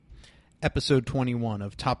Episode 21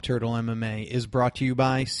 of Top Turtle MMA is brought to you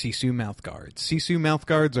by Sisu Mouthguards. Sisu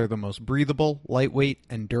Mouthguards are the most breathable, lightweight,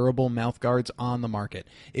 and durable mouthguards on the market.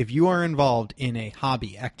 If you are involved in a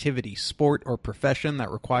hobby, activity, sport, or profession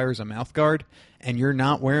that requires a mouthguard, and you're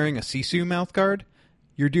not wearing a Sisu mouthguard,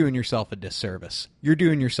 you're doing yourself a disservice. You're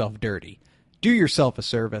doing yourself dirty. Do yourself a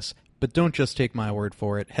service, but don't just take my word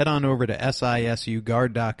for it. Head on over to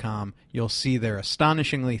sisuguard.com. You'll see they're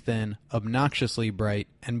astonishingly thin, obnoxiously bright,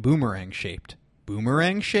 and boomerang-shaped.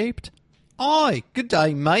 Boomerang-shaped? Aye, good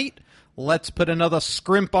day, mate. Let's put another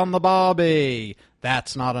scrimp on the barbie.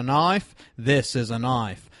 That's not a knife. This is a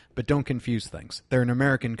knife. But don't confuse things. They're an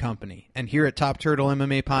American company. And here at Top Turtle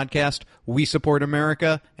MMA Podcast, we support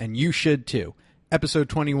America, and you should too. Episode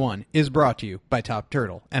 21 is brought to you by Top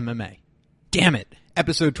Turtle MMA. Damn it!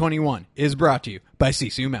 Episode 21 is brought to you by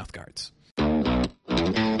Sisu Mouthguards.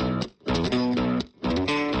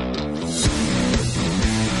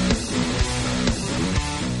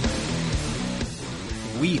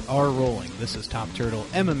 We are rolling. This is Top Turtle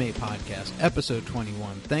MMA Podcast, episode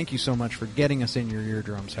 21. Thank you so much for getting us in your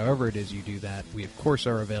eardrums, however it is you do that. We, of course,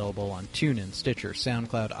 are available on TuneIn, Stitcher,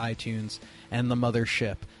 SoundCloud, iTunes, and the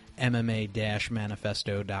mothership,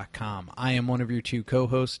 MMA-manifesto.com. I am one of your two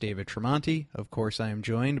co-hosts, David Tremonti. Of course, I am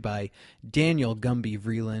joined by Daniel Gumby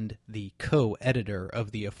Vreeland, the co-editor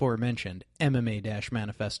of the aforementioned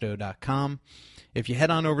MMA-manifesto.com. If you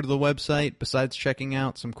head on over to the website, besides checking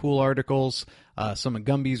out some cool articles, some of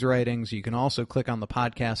Gumby's writings, you can also click on the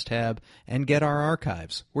podcast tab and get our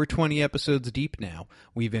archives. We're 20 episodes deep now.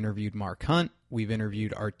 We've interviewed Mark Hunt. We've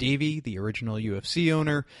interviewed Art Davie, the original UFC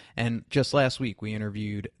owner, and just last week we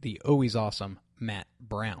interviewed the always awesome Matt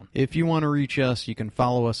Brown. If you want to reach us, you can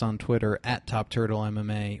follow us on Twitter at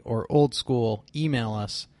TopTurtleMMA, or old school, email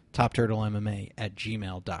us,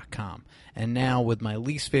 topturtlemma@gmail.com. And now, with my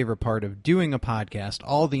least favorite part of doing a podcast,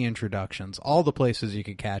 all the introductions, all the places you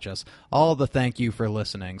can catch us, all the thank you for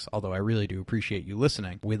listenings, although I really do appreciate you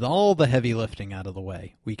listening, with all the heavy lifting out of the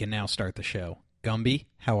way, we can now start the show. Gumby,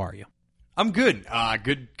 how are you? I'm good.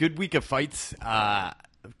 Good week of fights. A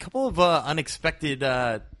couple of unexpected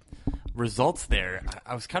results there.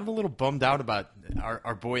 I was kind of a little bummed out about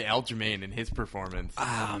our boy Aljamain and his performance.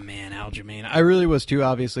 Ah, man, Aljamain. I really was too,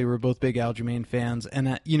 obviously. We're both big Aljamain fans.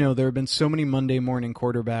 And, there have been so many Monday morning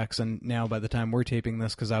quarterbacks, and now by the time we're taping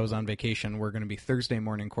this, because I was on vacation, we're going to be Thursday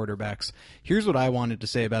morning quarterbacks. Here's what I wanted to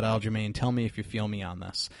say about Aljamain. Tell me if you feel me on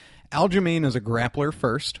this. Aljamain is a grappler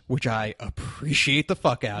first, which I appreciate the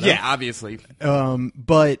fuck out of. Yeah, obviously.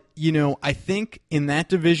 But, I think in that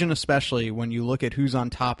division especially, when you look at who's on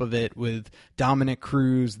top of it with Dominic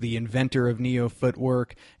Cruz, the inventor of Neo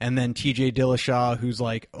footwork, and then TJ Dillashaw, who's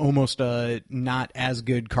like almost a not as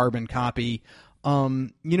good carbon copy,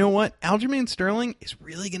 you know what? Aljamain Sterling is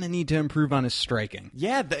really going to need to improve on his striking.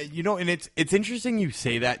 Yeah, and it's interesting you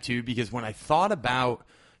say that, too, because when I thought about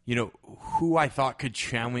who I thought could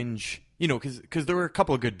challenge, because there were a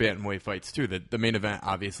couple of good bantamweight fights, too. The main event,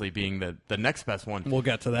 obviously, being the next best one. We'll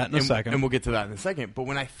get to that in a second. And we'll get to that in a second. But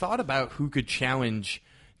when I thought about who could challenge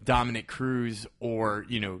Dominic Cruz or,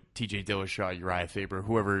 TJ Dillashaw, Uriah Faber,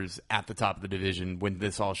 whoever's at the top of the division when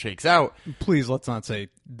this all shakes out. Please, let's not say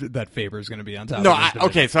that Faber's going to be on top of this division.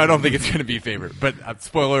 Okay, so I don't think it's going to be Faber. But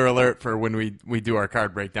spoiler alert for when we do our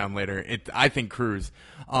card breakdown later. I think Cruz.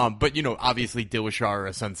 But, obviously Dillashaw or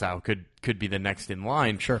Assunção could be the next in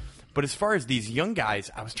line. Sure. But as far as these young guys,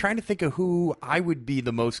 I was trying to think of who I would be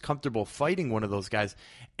the most comfortable fighting one of those guys.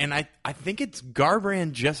 And I think it's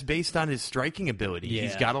Garbrandt just based on his striking ability. Yeah.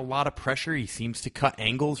 He's got a lot of pressure. He seems to cut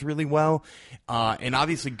angles really well. And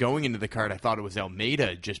obviously going into the card, I thought it was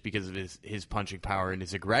Almeida just because of his punching power and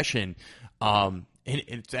his aggression. And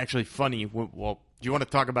it's actually funny. Well, do you want to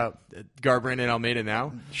talk about Garbrandt and Almeida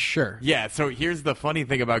now? Sure. Yeah, so here's the funny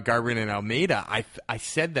thing about Garbrandt and Almeida. I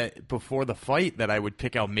said that before the fight that I would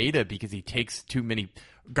pick Almeida because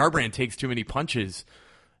Garbrandt takes too many punches.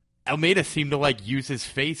 Almeida seemed to use his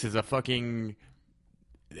face as a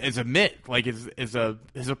mitt, as a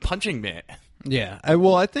punching mitt. Yeah,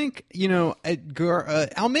 I think,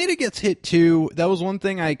 Almeida gets hit too. That was one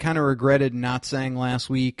thing I kind of regretted not saying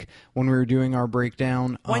last week when we were doing our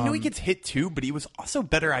breakdown. Well, I know he gets hit too, but he was also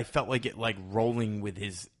better, I felt like, rolling with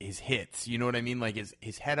his hits. You know what I mean?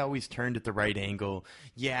 His head always turned at the right angle.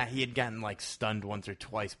 Yeah, he had gotten, stunned once or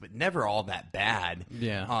twice, but never all that bad.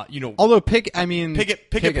 Yeah. Although Pickett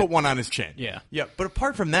put one on his chin. Yeah. Yeah, but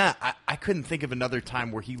apart from that, I couldn't think of another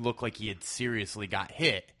time where he looked like he had seriously got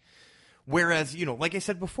hit. Whereas, like I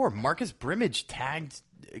said before, Marcus Brimage tagged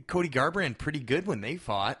Cody Garbrandt pretty good when they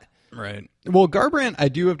fought. Right. Well, Garbrandt, I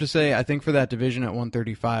do have to say, I think for that division at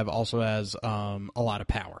 135 also has a lot of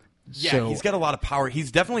power. Yeah, So, he's got a lot of power.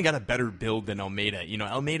 He's definitely got a better build than Almeida. You know,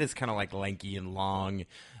 Almeida's kind of like lanky and long,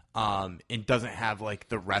 and doesn't have like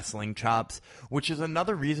the wrestling chops, which is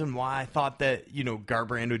another reason why I thought that, you know,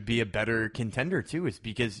 Garbrandt would be a better contender too, is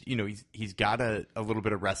because, you know, he's got a little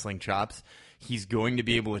bit of wrestling chops. He's going to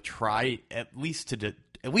be able to try at least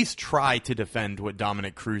try to defend what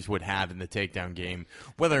Dominic Cruz would have in the takedown game.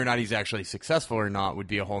 Whether or not he's actually successful or not would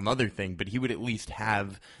be a whole nother thing, but he would at least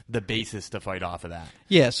have the basis to fight off of that.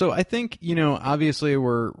 yeah, so I think, you know, obviously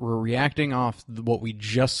we're reacting off what we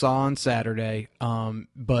just saw on Saturday,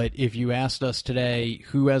 but if you asked us today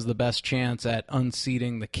who has the best chance at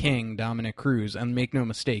unseating the king, Dominic Cruz, and make no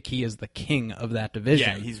mistake, he is the king of that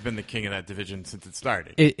division. Yeah, he's been the king of that division since it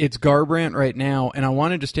started. It's Garbrandt right now, and I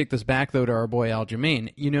want to just take this back, though, to our boy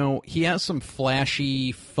Aljamain. You know, he has some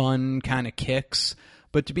flashy, fun kind of kicks,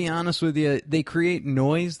 but to be honest with you, they create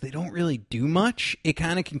noise. They don't really do much. It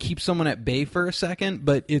kind of can keep someone at bay for a second,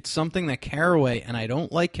 but it's something that Caraway, and I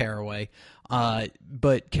don't like Caraway,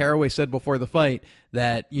 but Caraway said before the fight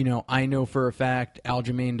that, you know, I know for a fact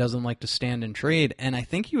Aljamain doesn't like to stand and trade, and I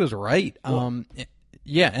think he was right.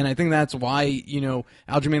 Yeah, and I think that's why, you know,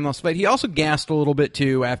 Aljamain lost the fight. He also gassed a little bit,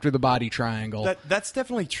 too, after the body triangle. That's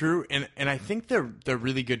definitely true, and I think the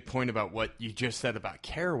really good point about what you just said about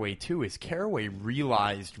Caraway, too, is Caraway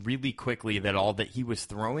realized really quickly that all that he was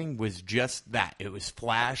throwing was just that. It was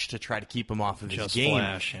flash to try to keep him off of his game,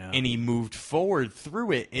 flash, yeah. And he moved forward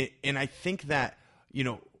through it, and I think that, you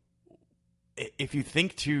know, if you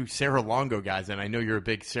think to Sarah Longo, guys, and I know you're a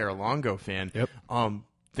big Sarah Longo fan, Yep.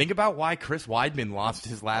 Think about why Chris Weidman lost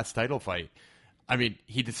his last title fight. I mean,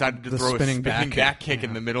 he decided to throw a spinning spinning back back kick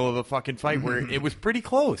in the middle of a fucking fight where it was pretty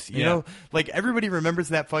close. You know, like everybody remembers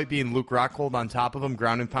that fight being Luke Rockhold on top of him,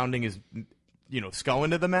 ground and pounding his, you know, skull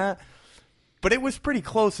into the mat. But it was pretty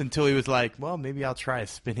close until he was like, well, maybe I'll try a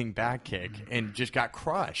spinning back kick, and just got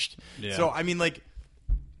crushed. Yeah. So, I mean, like,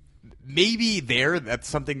 maybe that's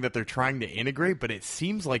something that they're trying to integrate, but it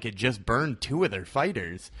seems like it just burned two of their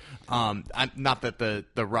fighters. Not that the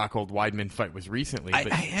Rockhold Weidman fight was recently.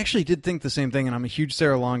 But I actually did think the same thing, and I'm a huge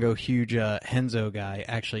Sarah Longo, huge Henzo guy.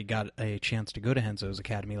 Actually got a chance to go to Henzo's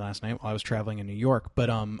Academy last night while I was traveling in New York. But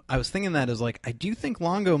I was thinking that as like, I do think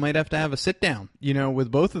Longo might have to have a sit-down, you know, with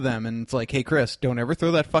both of them. And it's like, hey, Chris, don't ever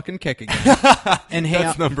throw that fucking kick again. And hey,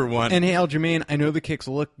 that's number one. And hey, Aljamain, I know the kicks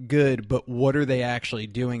look good, but what are they actually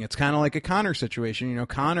doing? It's kind of like a Conor situation. You know,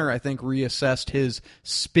 Conor, I think, reassessed his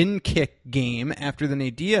spin kick game after the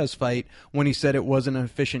Nate Diaz fight when he said it wasn't an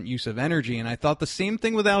efficient use of energy. And I thought the same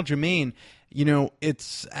thing with Aljamain. You know,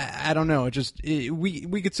 it's, I don't know,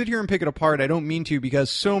 we could sit here and pick it apart. I don't mean to, because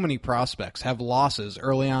so many prospects have losses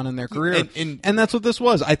early on in their career. And that's what this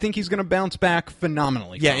was. I think he's going to bounce back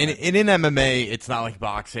phenomenally. Yeah, and in MMA, it's not like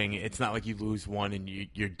boxing. It's not like you lose one and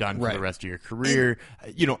you're done for the rest of your career.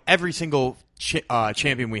 You know, every single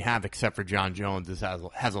champion we have, except for John Jones,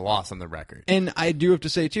 has a loss on the record. And I do have to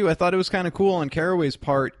say, too, I thought it was kind of cool on Caraway's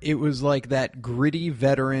part. It was like that gritty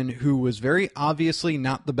veteran who was very obviously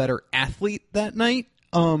not the better athlete that night,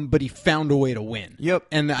 but he found a way to win. Yep.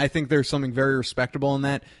 And I think there's something very respectable in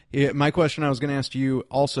that. My question I was going to ask you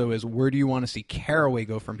also is, where do you want to see Caraway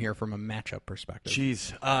go from here from a matchup perspective?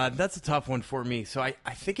 Jeez, that's a tough one for me. So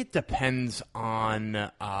I think it depends on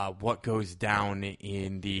what goes down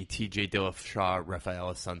in the TJ Dillashaw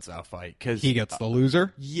Rafael Assunção fight, because He gets the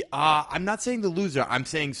loser? Yeah, I'm not saying the loser. I'm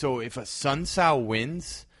saying, so if Assunção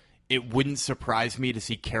wins, it wouldn't surprise me to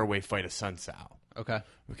see Caraway fight Assunção.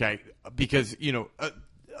 Okay, because, you know,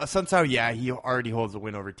 Assunção, yeah, he already holds a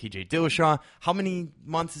win over TJ Dillashaw. How many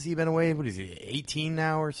months has he been away? What is he, 18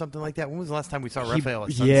 now or something like that? When was the last time we saw Rafael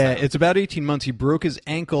Assunção? Yeah, it's about 18 months. He broke his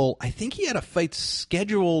ankle. I think he had a fight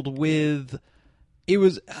scheduled with... It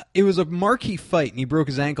was a marquee fight, and he broke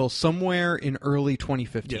his ankle somewhere in early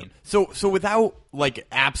 2015. Yeah. So without, like,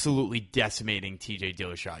 absolutely decimating TJ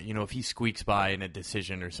Dillashaw, you know, if he squeaks by in a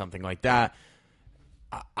decision or something like that,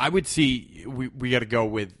 I would see we got to go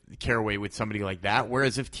with Caraway with somebody like that.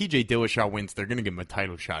 Whereas if TJ Dillashaw wins, they're going to give him a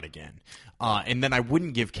title shot again. And then I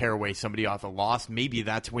wouldn't give Caraway somebody off a loss. Maybe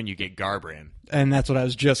that's when you get Garbrandt. And that's what I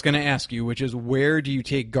was just going to ask you, which is, where do you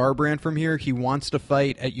take Garbrandt from here? He wants to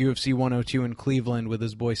fight at UFC 102 in Cleveland with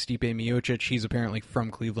his boy Stipe Miocic. He's apparently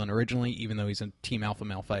from Cleveland originally, even though he's a Team Alpha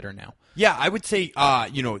Male fighter now. Yeah, I would say,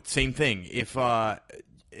 you know, same thing. If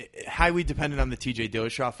highly dependent on the TJ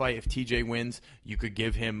Dillashaw fight. If TJ wins, you could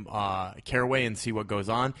give him Caraway and see what goes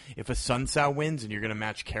on. If a Sun Tzu wins and you're going to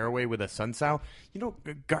match Caraway with a Sun Tzu,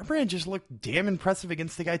 Garbrandt just looked damn impressive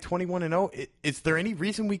against the guy 21-0. Is there any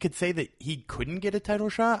reason we could say that he couldn't get a title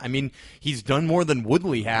shot? I mean, he's done more than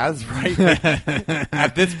Woodley has, right?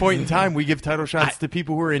 At this point in time, we give title shots to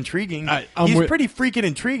people who are intriguing. He's pretty freaking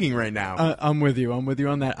intriguing right now. I'm with you. I'm with you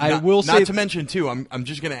on that. Not to mention, too, I'm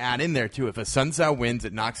just going to add in there, too, if a Sun Tzu wins,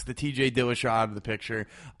 it knocks the TJ Dillashaw out of the picture.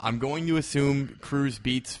 I'm going to assume Cruz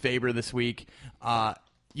beats Faber this week.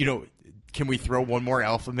 Can we throw one more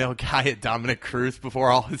alpha male guy at Dominic Cruz before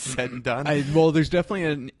all is said and done? There's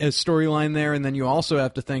definitely a storyline there, and then you also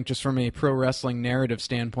have to think, just from a pro wrestling narrative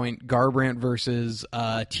standpoint, Garbrandt versus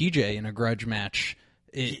TJ in a grudge match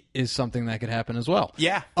is something that could happen as well.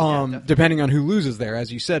 Yeah. Depending on who loses there,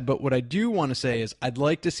 as you said. But what I do want to say is I'd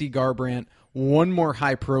like to see Garbrandt one more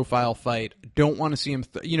high-profile fight. Don't want to see him...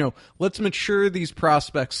 let's mature these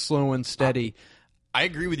prospects slow and steady. I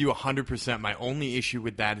agree with you 100%. My only issue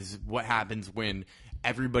with that is what happens when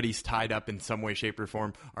everybody's tied up in some way, shape, or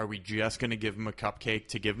form. Are we just going to give him a cupcake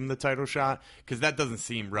to give him the title shot? Because that doesn't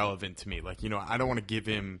seem relevant to me. I don't want to give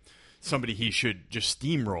him somebody he should just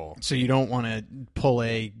steamroll. So you don't want to pull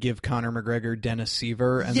give Conor McGregor Dennis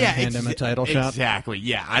Seaver and then hand him a title shot? Exactly.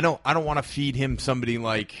 Yeah, I don't want to feed him somebody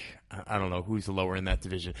like... I don't know who's lower in that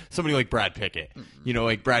division. Somebody like Brad Pickett.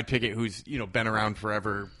 Like Brad Pickett, who's been around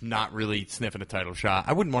forever, not really sniffing a title shot.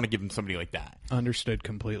 I wouldn't want to give him somebody like that. Understood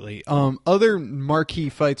completely. Other marquee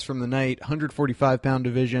fights from the night, 145-pound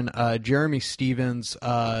division, Jeremy Stephens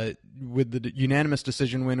with the unanimous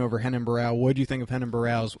decision win over Renan Barão. What do you think of Renan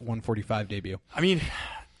Barão's 145 debut? I mean,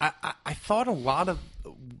 I thought a lot of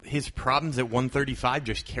his problems at 135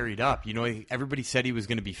 just carried up. Everybody said he was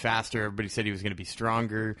going to be faster. Everybody said he was going to be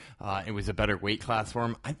stronger. It was a better weight class for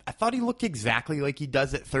him. I thought he looked exactly like he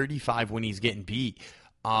does at 35 when he's getting beat.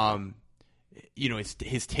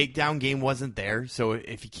 His takedown game wasn't there. So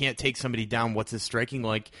if he can't take somebody down, what's his striking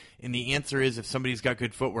like? And the answer is, if somebody's got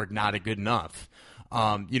good footwork, not good enough.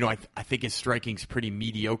 I think his striking's pretty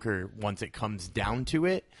mediocre once it comes down to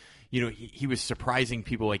it. He was surprising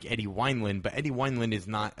people like Eddie Wineland, but Eddie Wineland is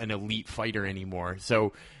not an elite fighter anymore.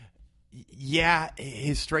 So, yeah,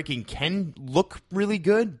 his striking can look really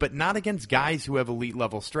good, but not against guys who have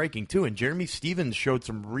elite-level striking, too. And Jeremy Stephens showed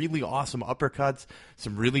some really awesome uppercuts,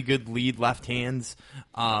 some really good lead left hands.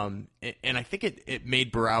 And I think it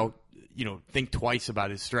made Barão think twice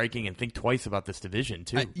about his striking and think twice about this division,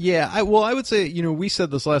 too. I would say, we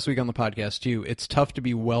said this last week on the podcast, too. It's tough to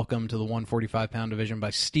be welcomed to the 145-pound division by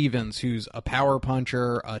Stephens, who's a power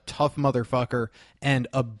puncher, a tough motherfucker, and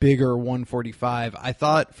a bigger 145. I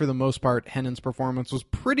thought, for the most part, Renan's performance was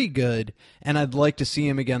pretty good, and I'd like to see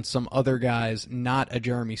him against some other guys, not a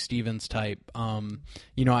Jeremy Stephens type.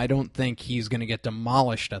 I don't think he's going to get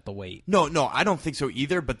demolished at the weight. No, I don't think so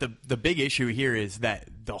either, but the big issue here is that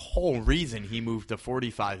the whole reason he moved to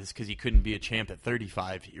 45 is because he couldn't be a champ at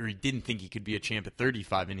 35, or he didn't think he could be a champ at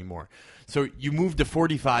 35 anymore. So you moved to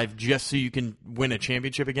 45 just so you can win a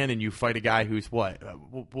championship again, and you fight a guy who's what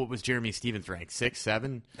was Jeremy Stephens' rank? 6,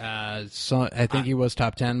 7? So I think he was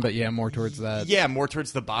top 10, but yeah, more towards that. Yeah, more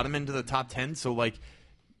towards the bottom end of the top 10. So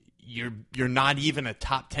you're not even a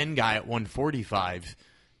top 10 guy at 145.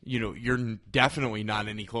 You're definitely not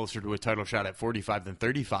any closer to a title shot at 45 than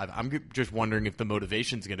 35. I'm just wondering if the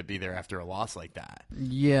motivation's going to be there after a loss like that.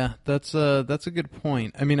 Yeah, that's a good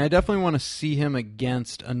point. I mean, I definitely want to see him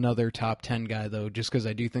against another top 10 guy, though, just because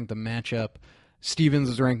I do think the matchup, Stephens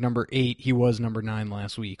is ranked number 8. He was number 9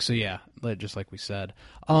 last week. So, yeah, just like we said.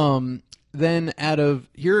 Then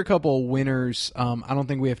here are a couple of winners. I don't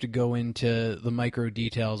think we have to go into the micro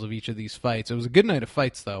details of each of these fights. It was a good night of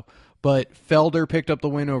fights, though. But Felder picked up the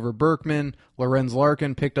win over Berkman. Lorenz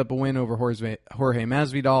Larkin picked up a win over Jorge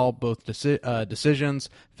Masvidal, both decisions.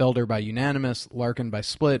 Felder by unanimous, Larkin by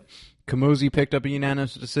split. Kamosi picked up a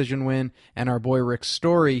unanimous decision win. And our boy Rick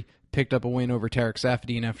Story picked up a win over Tarek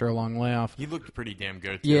Safadine after a long layoff. He looked pretty damn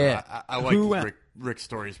good, too. Yeah. I liked Rick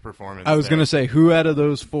Story's performance. I was going to say, who out of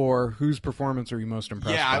those four, whose performance are you most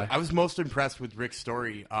impressed by? I was most impressed with Rick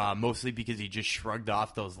Story, mostly because he just shrugged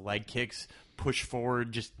off those leg kicks, push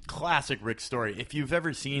forward, just classic Rick Story. If you've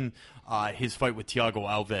ever seen his fight with Thiago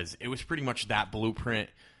Alves, it was pretty much that blueprint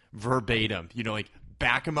verbatim.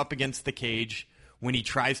 Back him up against the cage. When he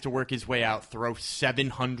tries to work his way out, throw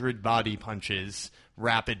 700 body punches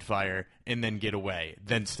rapid fire, and then get away.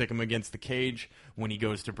 Then stick him against the cage. When he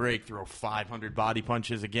goes to break, throw 500 body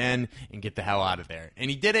punches again and get the hell out of there. And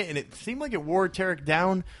he did it, and it seemed like it wore Tarek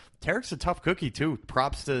down. Tarek's a tough cookie, too.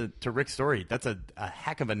 Props to Rick Story. That's a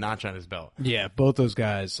heck of a notch on his belt. Yeah, both those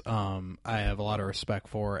guys I have a lot of respect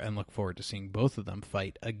for and look forward to seeing both of them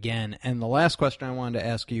fight again. And the last question I wanted to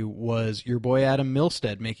ask you was your boy Adam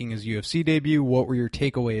Milstead making his UFC debut. What were your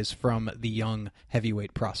takeaways from the young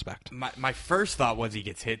heavyweight prospect? My first thought was he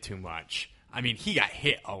gets hit too much. I mean, he got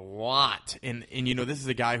hit a lot. And you know, this is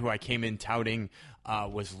a guy who I came in touting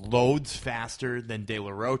was loads faster than De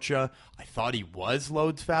La Rocha. I thought he was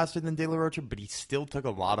loads faster than De La Rocha, but he still took a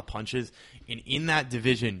lot of punches. And in that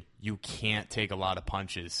division, you can't take a lot of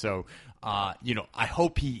punches. So, you know, I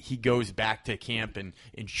hope he goes back to camp and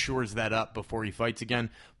ensures that up before he fights again.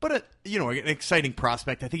 But, you know, an exciting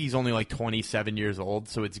prospect. I think he's only like 27 years old,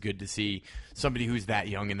 so it's good to see somebody who's that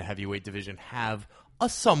young in the heavyweight division have a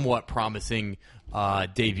somewhat promising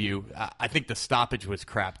debut. I think the stoppage was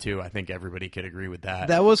crap, too. I think everybody could agree with that.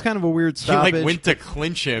 That was kind of a weird stoppage. He like went to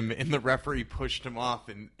clinch him, and the referee pushed him off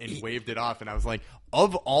and waved it off. And I was like,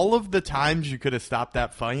 of all of the times you could have stopped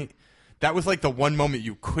that fight, that was like the one moment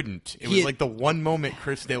you couldn't. It was like the one moment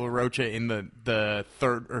Chris De La Rocha in the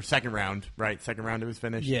third or second round, right? Second round it was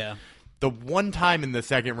finished. Yeah. The one time in the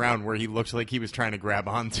second round where he looked like he was trying to grab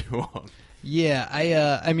onto him. Yeah,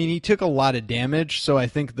 I mean, he took a lot of damage, so I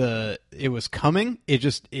think it was coming.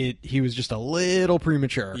 He was just a little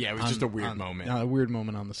premature. Yeah, it was just a weird moment. A weird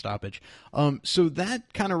moment on the stoppage. So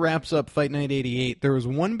that kind of wraps up Fight Night 88. There was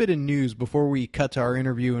one bit of news before we cut to our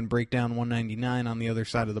interview and break down 199 on the other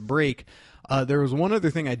side of the break. There was one other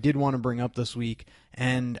thing I did want to bring up this week,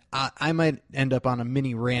 and I might end up on a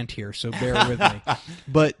mini rant here, so bear with me.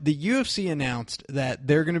 But the UFC announced that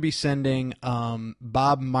they're going to be sending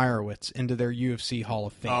Bob Meyerowitz into their UFC Hall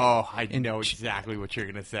of Fame. Oh, I know exactly what you're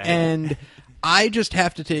going to say. And I just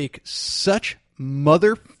have to take such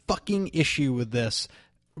motherfucking issue with this.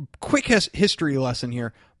 Quick history lesson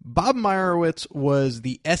here. Bob Meyerowitz was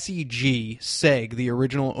the SEG, the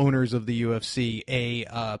original owners of the UFC,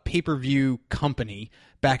 a pay-per-view company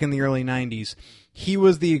back in the early 90s. He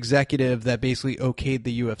was the executive that basically okayed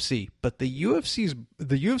the UFC. But the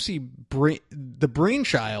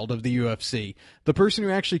brainchild of the UFC, the person who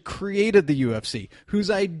actually created the UFC,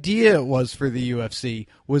 whose idea it was for the UFC,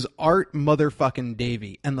 was Art motherfucking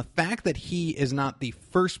Davie. And the fact that he is not the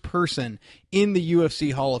first person in the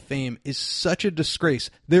UFC Hall of Fame is such a disgrace.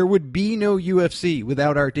 There would be no UFC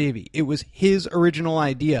without Art Davie. It was his original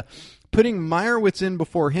idea. Putting Meyerowitz in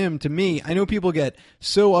before him, to me, I know people get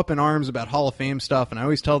so up in arms about Hall of Fame stuff, and I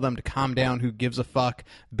always tell them to calm down. Who gives a fuck?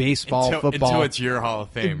 Baseball, football. Until it's your Hall of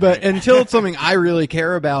Fame. But right? Until it's something I really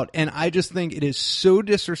care about, and I just think it is so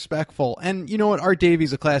disrespectful. And you know what? Art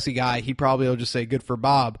Davie's a classy guy. He probably will just say, good for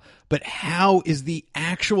Bob. But how is the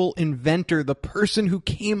actual inventor, the person who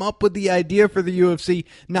came up with the idea for the UFC,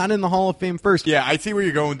 not in the Hall of Fame first? Yeah, I see where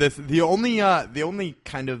you're going with this. The only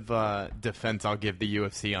kind of defense I'll give the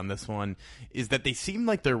UFC on this one is that they seem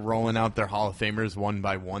like they're rolling out their Hall of Famers one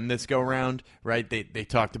by one this go round, right? They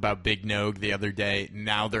talked about Big Nogue the other day.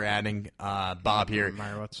 Now they're adding Bob here.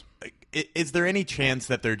 Meyerowitz. Is there any chance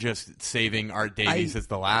that they're just saving Art Davies as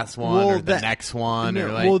the last one or the next one? No,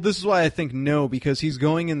 or like... Well, this is why I think no, because he's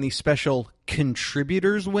going in the special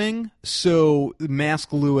contributors wing. So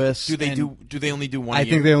Mask Lewis. Do they only do one? I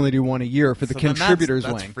think they only do one a year for the contributors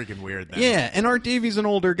that's wing. Freaking weird. Then. Yeah, and Art Davie's an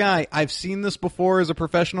older guy. I've seen this before as a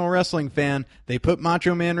professional wrestling fan. They put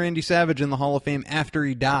Macho Man Randy Savage in the Hall of Fame after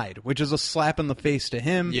he died, which is a slap in the face to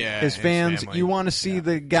him, his fans. You want to see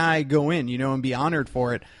the guy go in, and be honored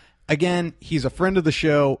for it. Again, he's a friend of the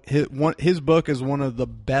show. His book is one of the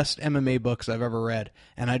best MMA books I've ever read,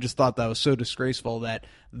 and I just thought that was so disgraceful that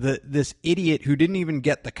this idiot who didn't even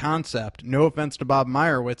get the concept, no offense to Bob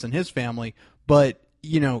Meyerowitz and his family, but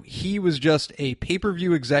he was just a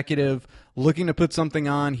pay-per-view executive looking to put something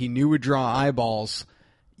on he knew would draw eyeballs.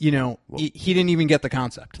 He didn't even get the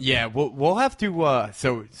concept. Yeah, we'll have to.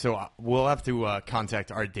 We'll have to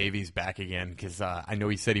contact Art Davies back again because I know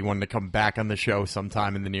he said he wanted to come back on the show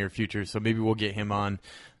sometime in the near future. So maybe we'll get him on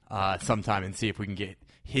sometime and see if we can get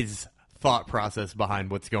his thought process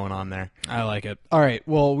behind what's going on there. I like it. All right,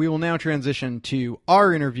 well, we will now transition to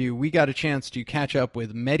our interview. We got a chance to catch up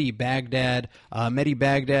with Mehdi Baghdad. Mehdi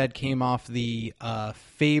Baghdad came off the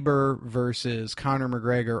Faber versus Conor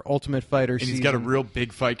McGregor Ultimate Fighter season. And he's got a real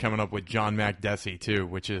big fight coming up with John Makdessi, too,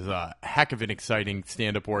 which is a heck of an exciting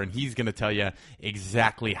stand-up war, and he's going to tell you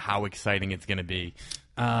exactly how exciting it's going to be.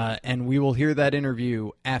 And we will hear that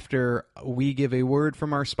interview after we give a word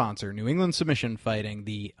from our sponsor, New England Submission Fighting,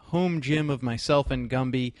 the home gym of myself and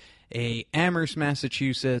Gumby. a Amherst,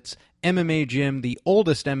 Massachusetts MMA gym, the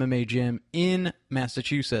oldest MMA gym in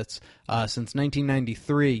Massachusetts since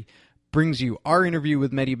 1993. Brings you our interview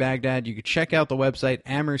with Mehdi Baghdad. You can check out the website,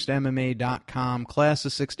 amherstmma.com. Class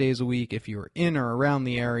is 6 days a week. If you're in or around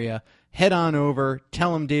the area, head on over.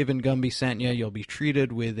 Tell them Dave and Gumby sent you. You'll be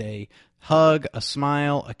treated with a hug, a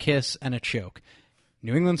smile, a kiss, and a choke.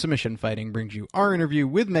 New England Submission Fighting brings you our interview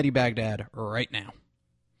with Mehdi Baghdad right now.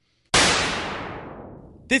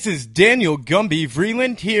 This is Daniel Gumby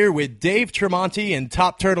Vreeland here with Dave Tremonti and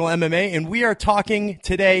Top Turtle MMA, and we are talking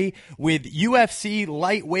today with UFC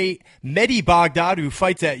lightweight Mehdi Baghdad, who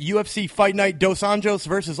fights at UFC Fight Night Dos Anjos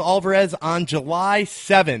versus Alvarez on July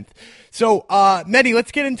 7th. So, Mehdi,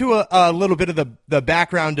 let's get into a little bit of the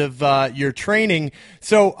background of your training.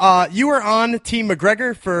 So, you were on Team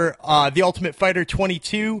McGregor for The Ultimate Fighter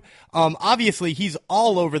 22. Obviously, he's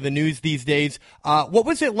all over the news these days. What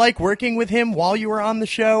was it like working with him while you were on the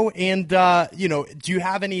show? And, do you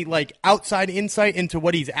have any, outside insight into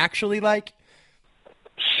what he's actually like?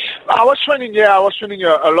 I was training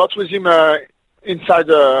a lot with him inside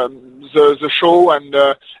the show,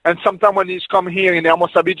 and sometimes when he's come here in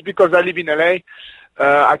Hermosa Beach, because I live in LA,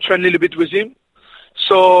 I train a little bit with him.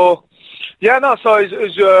 So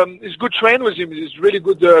it's good train with him. It's really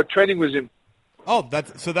good training with him. Oh,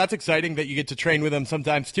 that's exciting that you get to train with him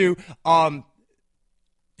sometimes too.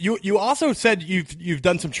 You also said you've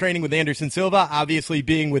done some training with Anderson Silva, obviously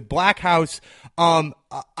being with Blackhouse.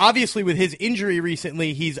 Obviously with his injury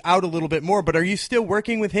recently, he's out a little bit more, but are you still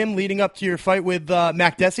working with him leading up to your fight with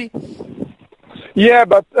Makdessi? Yeah,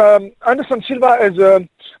 but Anderson Silva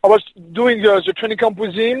I was doing the training camp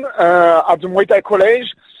with him at the Muay Thai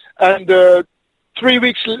College, and 3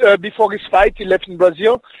 weeks before his fight, he left in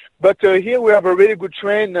Brazil. But here we have a really good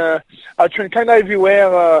train. I train kind of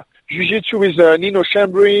everywhere. Jiu-Jitsu with Nino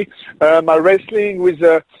Chambry, my wrestling with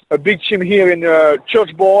a big team here in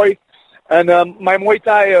Church Boy, and my Muay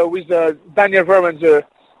Thai with Daniel Vermans,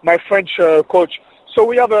 my French coach. So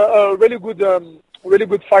we have a really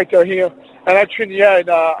good fighter here, and I train here in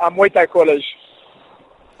Muay Thai College.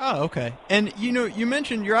 Oh, okay. And you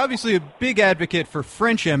mentioned you're obviously a big advocate for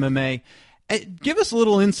French MMA. Give us a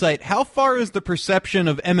little insight. How far has the perception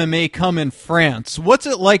of MMA come in France? What's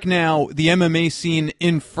it like now, the MMA scene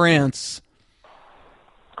in France?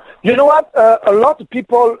 You know what? A lot of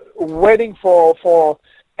people waiting for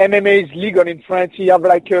MMA's legal in France. You have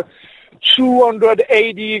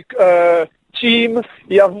 280 team.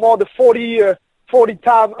 You have more than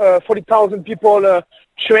 40,000 people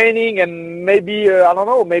training, and maybe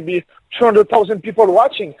 200,000 people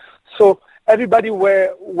watching. So everybody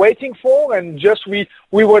were waiting for, and just we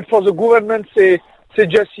wait for the government say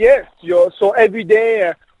just yes. So every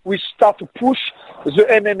day we start to push the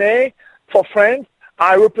MMA for France.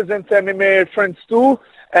 I represent MMA France too,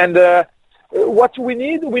 and what we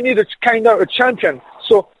need a kind of a champion.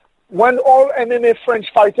 So when all MMA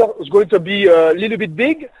French fighters is going to be a little bit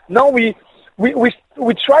big, now we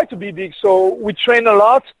try to be big. So we train a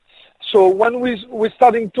lot. So when we're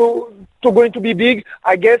starting to going to be big,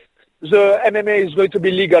 I guess the MMA is going to be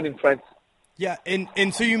legal in France. Yeah,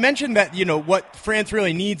 and so you mentioned that, what France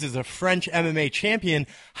really needs is a French MMA champion.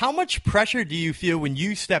 How much pressure do you feel when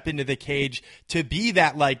you step into the cage to be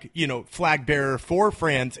that, flag bearer for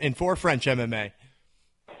France and for French MMA?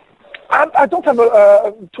 I don't have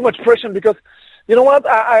too much pressure because, you know what,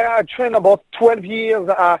 I train about 12 years.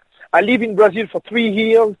 I live in Brazil for 3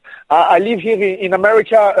 years. I live here in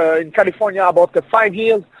America, in California, about 5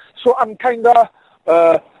 years. So I'm kind of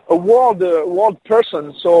a world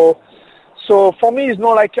person. So for me, it's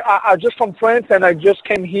not like I just from France and I just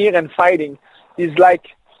came here and fighting. It's like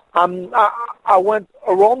I went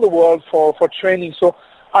around the world for training. So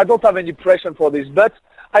I don't have any pressure for this. But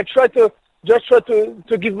I try to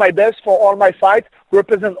give my best for all my fights,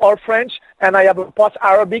 represent all French, and I have a part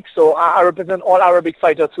Arabic, so I represent all Arabic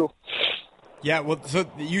fighters too. Yeah, well, so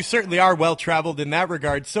you certainly are well-traveled in that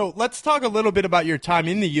regard. So let's talk a little bit about your time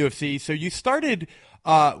in the UFC. So you started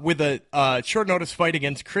with a short notice fight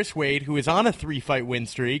against Chris Wade, who is on a 3-fight win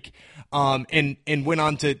streak, and went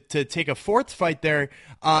on to take a 4th fight there.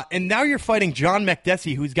 And now you're fighting John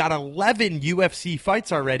Makdessi, who's got 11 UFC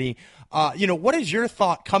fights already. What is your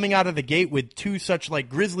thought coming out of the gate with 2 such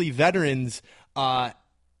grizzly veterans,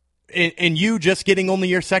 and you just getting only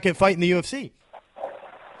your 2nd fight in the UFC?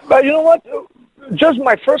 But you know what? Just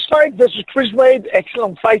my first fight, this is Chris Wade,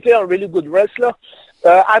 excellent fighter, a really good wrestler.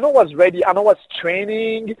 I know what's ready. I know what's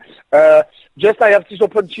training. Just I have this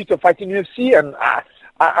opportunity to fight in UFC, and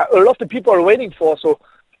a lot of people are waiting for. So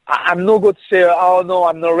I'm not going to say, oh no,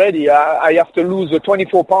 I'm not ready. I have to lose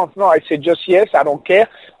 24 pounds. No, I say just yes. I don't care.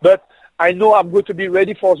 But I know I'm going to be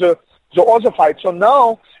ready for the other fight. So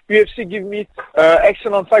now UFC give me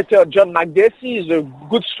excellent fighter John Makdessi. He's a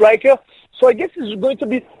good striker. So I guess it's going to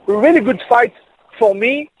be a really good fight for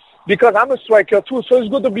me because I'm a striker too. So it's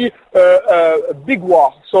going to be a big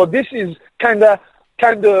war. So this is kind of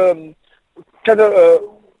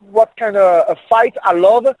what kind of a fight I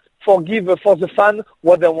love for the fan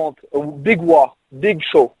what they want. A big war, big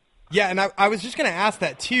show. Yeah, and I was just going to ask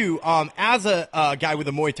that too. As a guy with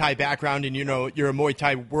a Muay Thai background, and you're a Muay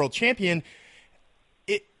Thai world champion,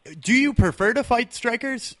 do you prefer to fight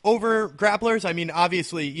strikers over grapplers? I mean,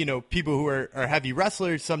 obviously, people who are heavy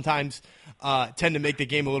wrestlers sometimes tend to make the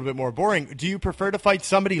game a little bit more boring. Do you prefer to fight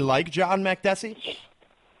somebody like John Makdessi?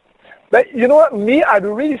 But you know what? Me, I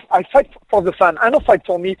fight for the fan. I don't fight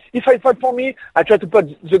for me. If I fight for me, I try to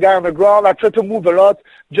put the guy on the ground. I try to move a lot,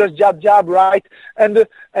 just jab, right. And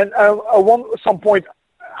at some point,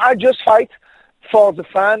 I just fight for the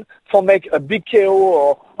fan, for make a big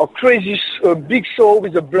KO or crazy big show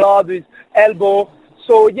with the blood, with elbow.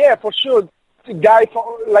 So yeah, for sure, a guy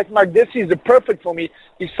like Makdessi is perfect for me.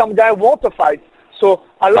 If some guy want to fight, so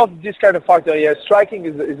I love this kind of fighter. Yeah, striking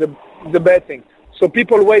is the best thing. So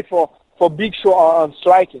people wait for big show on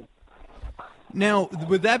striking. Now,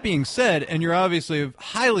 with that being said, and you're obviously a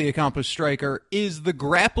highly accomplished striker, is the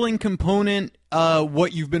grappling component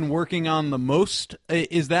what you've been working on the most?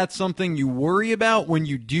 Is that something you worry about when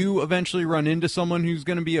you do eventually run into someone who's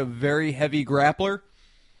going to be a very heavy grappler?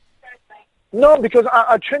 No, because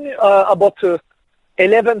I train about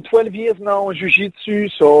 11, 12 years now in jiu-jitsu,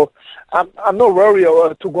 so I'm not worried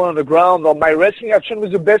to go on the ground. Or my wrestling, I trained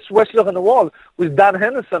with the best wrestler in the world, with Dan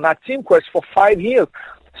Henderson at Team Quest for 5 years.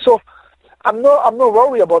 So I'm not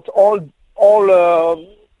worried about all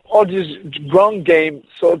this ground game.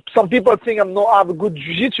 So some people think I'm not have a good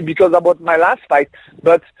jiu-jitsu because about my last fight,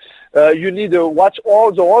 but you need to watch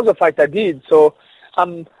all the other fights I did. So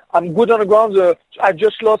I'm good on the ground. I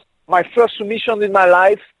just lost my first submission in my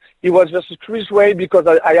life. It was versus Chris Wade because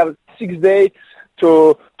I have 6 days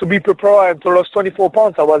to be prepared and to lose 24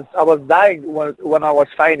 pounds. I was dying when I was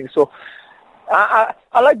fighting. So I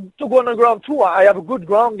like to go on the ground too. I have a good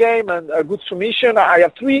ground game and a good submission. I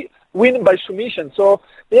have 3 wins by submission. So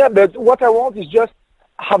yeah, but what I want is just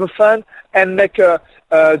have a fun and make the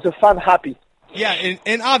fan happy. Yeah,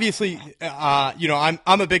 and obviously, I'm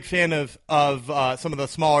a big fan of some of the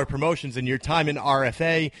smaller promotions. In your time in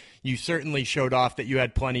RFA, you certainly showed off that you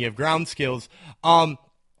had plenty of ground skills.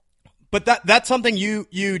 But that's something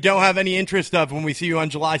you don't have any interest of when we see you on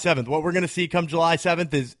July 7th. What we're going to see come July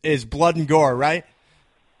 7th is blood and gore, right?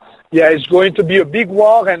 Yeah, it's going to be a big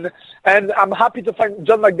war, and I'm happy to find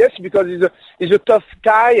John Makdessi because he's a tough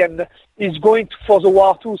guy and he's going for the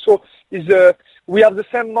war too. So we have the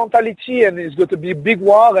same mentality, and it's going to be a big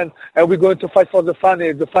war, and we're going to fight for the fan.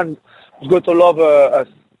 And the fan is going to love us.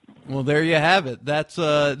 Well, there you have it. This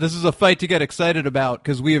is a fight to get excited about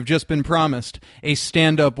because we have just been promised a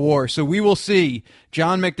stand-up war. So we will see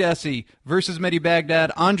John Makdessi versus Mehdi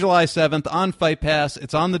Baghdad on July 7th on Fight Pass.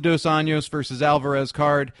 It's on the Dos Anjos versus Alvarez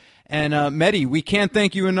card. And Mehdi, we can't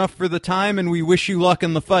thank you enough for the time, and we wish you luck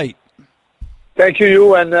in the fight. Thank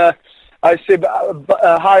you, and I say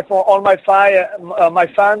hi for all my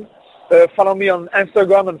fans. Follow me on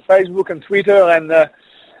Instagram and Facebook and Twitter, and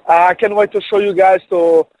I can't wait to show you guys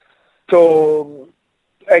to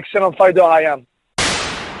excellent fighter I am.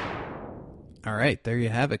 All right, there you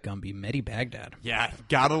have it, Gumby. Mehdi Baghdad. Yeah,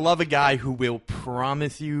 gotta love a guy who will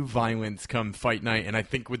promise you violence come fight night, and I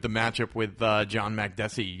think with the matchup with John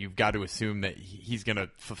Makdessi, you've got to assume that he's going to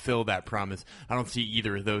fulfill that promise. I don't see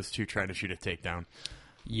either of those two trying to shoot a takedown.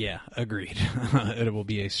 Yeah, agreed. It will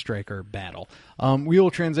be a striker battle. We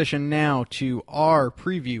will transition now to our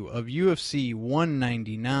preview of UFC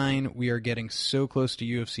 199. We are getting so close to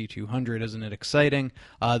UFC 200, isn't it exciting?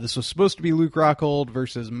 This was supposed to be Luke Rockhold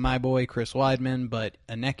versus my boy Chris Weidman, but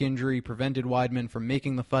a neck injury prevented Weidman from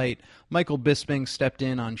making the fight. Michael Bisping stepped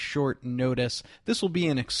in on short notice. This will be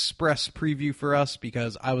an express preview for us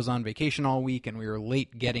because I was on vacation all week and we were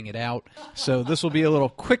late getting it out. So this will be a little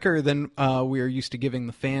quicker than we are used to giving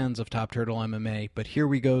the fans of Top Turtle MMA, but here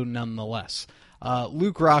we go nonetheless.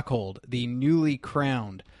 Luke Rockhold, the newly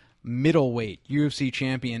crowned middleweight UFC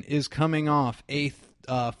champion, is coming off a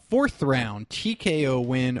fourth round TKO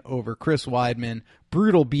win over Chris Weidman.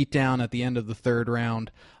 Brutal beatdown at the end of the third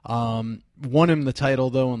round. Won him the title,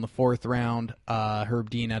 though, in the fourth round. Herb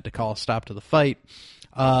Dean had to call a stop to the fight.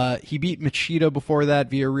 He beat Machida before that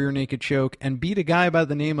via rear naked choke, and beat a guy by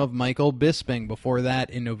the name of Michael Bisping before that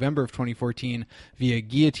in November of 2014 via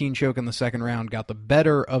guillotine choke in the second round. Got the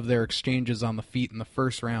better of their exchanges on the feet in the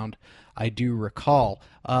first round, I do recall.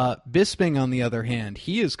 Bisping, on the other hand,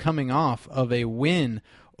 he is coming off of a win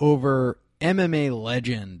over MMA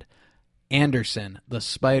legend Anderson, the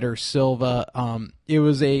Spider Silva. It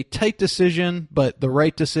was a tight decision, but the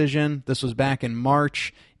right decision. This was back in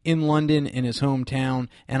March in London, in his hometown,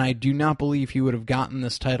 and I do not believe he would have gotten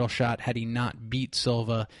this title shot had he not beat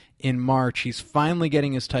Silva in March. He's finally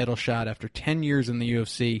getting his title shot after 10 years in the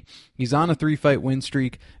UFC. He's on a 3-fight win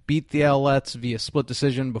streak, beat the Outlets via split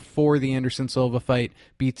decision before the Anderson-Silva fight,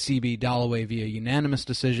 beat CB Dalloway via unanimous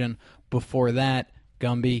decision before that.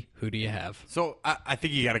 Gumby, who do you have? So I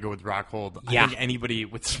think you got to go with Rockhold. Yeah. I think anybody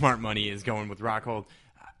with smart money is going with Rockhold.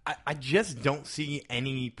 I just don't see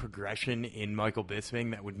any progression in Michael Bisping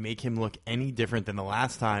that would make him look any different than the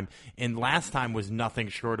last time. And last time was nothing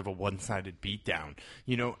short of a one-sided beatdown.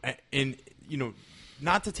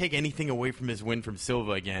 Not to take anything away from his win from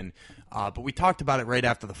Silva again, but we talked about it right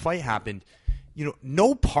after the fight happened.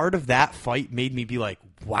 No part of that fight made me be like,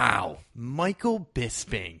 wow, Michael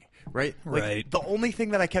Bisping. Right? Right. The only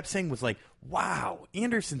thing that I kept saying was like, wow,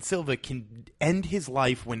 Anderson Silva can end his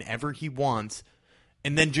life whenever he wants,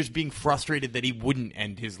 and then just being frustrated that he wouldn't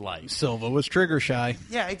end his life. Silva was trigger shy.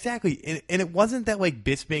 Yeah, exactly. And it wasn't that like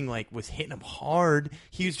Bisping was hitting him hard.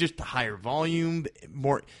 He was just higher volume,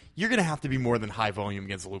 more. You're going to have to be more than high volume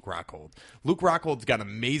against Luke Rockhold. Luke Rockhold's got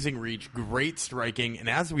amazing reach, great striking, and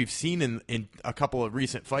as we've seen in a couple of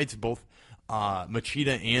recent fights, both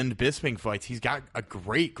Machida and Bisping fights, he's got a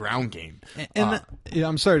great ground game.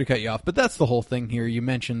 I'm sorry to cut you off, but that's the whole thing here. You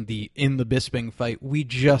mentioned in the Bisping fight. We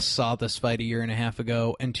just saw this fight a year and a half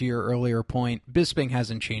ago, and to your earlier point, Bisping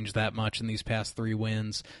hasn't changed that much in these past 3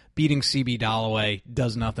 wins. Beating CB Dalloway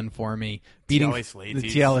does nothing for me. Beating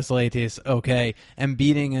Tialis Leites, okay, and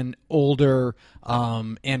beating an older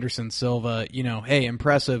Anderson Silva, hey,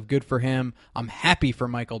 impressive, good for him. I'm happy for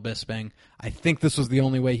Michael Bisping. I think this was the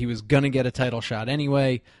only way he was going to get a title shot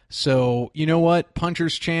anyway. So, you know what?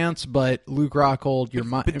 Puncher's chance, but Luke Rockhold,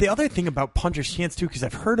 But the other thing about puncher's chance, too, because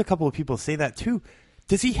I've heard a couple of people say that, too,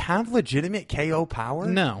 does he have legitimate KO power?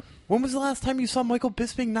 No. When was the last time you saw Michael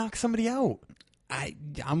Bisping knock somebody out?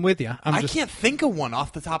 I'm with you. I can't think of one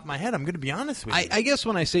off the top of my head. I'm going to be honest with you. I guess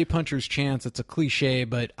when I say puncher's chance, it's a cliche,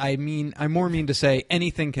 but I more mean to say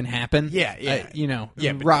anything can happen. Yeah.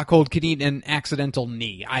 Rockhold could eat an accidental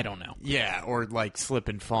knee. I don't know. Yeah, or slip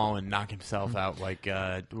and fall and knock himself out.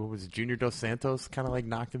 What was it? Junior Dos Santos kind of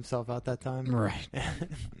knocked himself out that time. Right.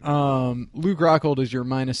 Luke Rockhold is your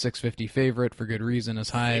minus 650 favorite for good reason. As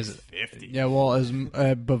high as 650. Yeah, well, as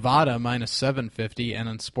Bovada minus 750 and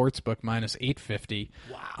on Sportsbook minus 850.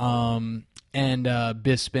 Wow. And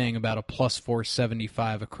Bisping about a plus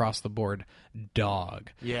 475 across the board dog.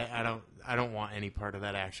 Yeah, I don't want any part of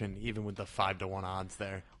that action, even with the 5-1 odds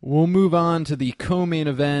there. We'll move on to the co-main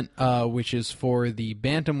event, which is for the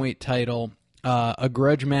bantamweight title. A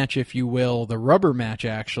grudge match, if you will, the rubber match,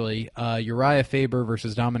 actually. Uriah Faber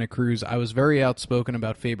versus Dominic Cruz. I was very outspoken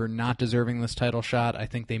about Faber not deserving this title shot. I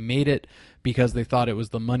think they made it because they thought it was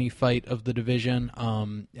the money fight of the division.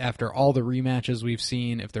 After all the rematches we've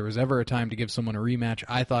seen, if there was ever a time to give someone a rematch,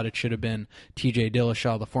 I thought it should have been TJ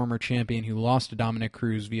Dillashaw, the former champion who lost to Dominic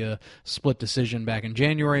Cruz via split decision back in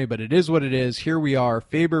January, but it is what it is. Here we are,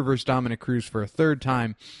 Faber versus Dominic Cruz for a third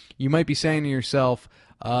time. You might be saying to yourself,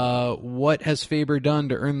 what has Faber done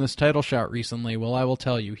to earn this title shot recently? Well, I will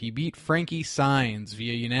tell you. He beat Frankie Saenz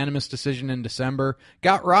via unanimous decision in December.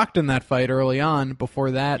 Got rocked in that fight early on.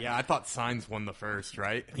 Before that... Yeah, I thought Saenz won the first,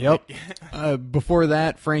 right? Yep. Before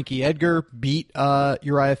that, Frankie Edgar beat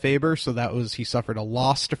Uriah Faber, so he suffered a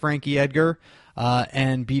loss to Frankie Edgar,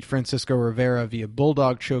 and beat Francisco Rivera via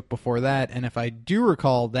bulldog choke before that. And if I do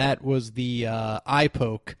recall, that was the eye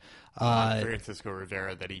poke Francisco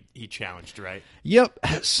Rivera that he challenged, right? Yep.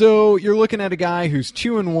 So you're looking at a guy who's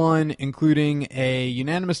 2-1, including a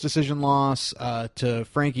unanimous decision loss to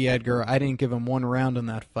Frankie Edgar. I didn't give him one round in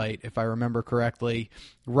that fight, if I remember correctly.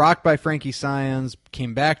 Rocked by Frankie Saenz,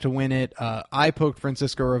 came back to win it. I poked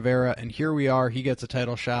Francisco Rivera, and here we are. He gets a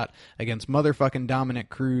title shot against motherfucking Dominic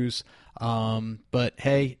Cruz. But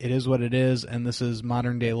hey, it is what it is, and this is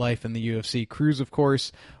modern day life in the UFC. Cruz, of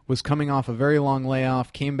course, was coming off a very long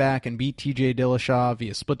layoff, came back and beat TJ Dillashaw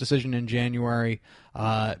via split decision in January,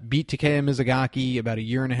 beat Takeya Mizugaki about a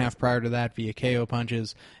year and a half prior to that via KO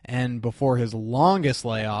punches, and before his longest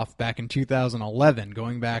layoff back in 2011,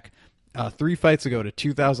 going back 3 fights ago to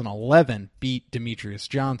 2011, beat Demetrius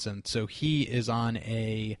Johnson. So he is on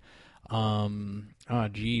a Oh,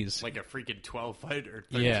 geez. Like a freaking 12 fight or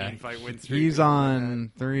 13 Yeah. fight win streak. He's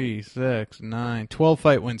on 3, 6, 9, 12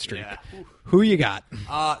 fight win streak. Yeah. Who you got?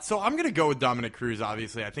 So I'm going to go with Dominic Cruz,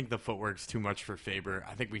 obviously. I think the footwork's too much for Faber.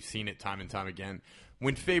 I think we've seen it time and time again.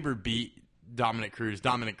 When Faber beat Dominic Cruz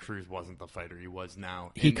wasn't the fighter he was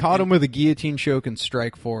now. He caught him with a guillotine choke and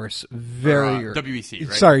strike force very early. WEC,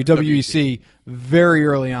 right? Sorry, WEC very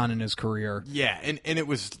early on in his career. Yeah, and it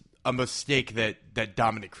was a mistake that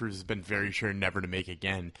Dominic Cruz has been very sure never to make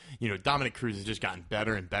again. You know, Dominic Cruz has just gotten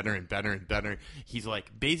better and better and better and better. He's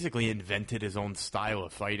like basically invented his own style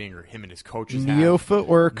of fighting, or him and his coaches have. Neo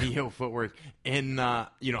footwork. And,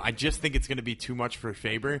 I just think it's going to be too much for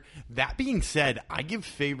Faber. That being said, I give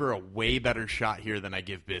Faber a way better shot here than I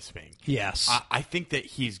give Bisping. Yes. I think that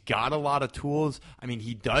he's got a lot of tools. I mean,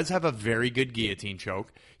 he does have a very good guillotine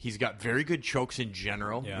choke. He's got very good chokes in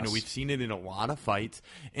general. Yes. You know, we've seen it in a lot of fights.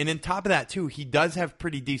 And on top of that, too, he does have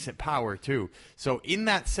pretty decent power, too. So in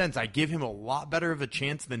that sense, I give him a lot better of a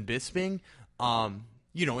chance than Bisping. And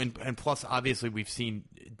plus, obviously, we've seen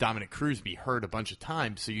Dominic Cruz be hurt a bunch of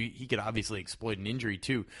times, so he could obviously exploit an injury,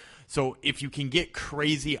 too. So if you can get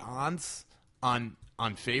crazy odds on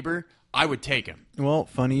Faber, I would take him. Well,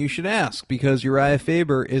 funny you should ask, because Uriah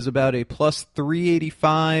Faber is about a plus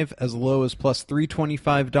 385, as low as plus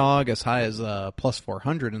 325 dog, as high as plus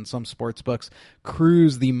 400 in some sports books.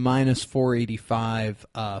 Cruz, the minus 485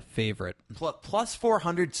 favorite. Plus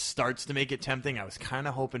 400 starts to make it tempting. I was kind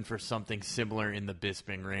of hoping for something similar in the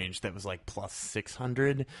Bisping range that was like plus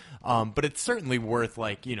 600. But it's certainly worth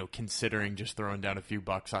considering just throwing down a few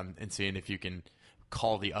bucks on and seeing if you can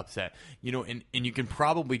call the upset, and you can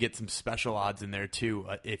probably get some special odds in there too.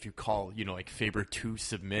 If you call, like Faber to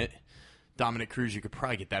submit Dominic Cruz, you could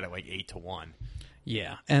probably get that at like 8-1.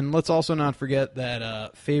 Yeah, and let's also not forget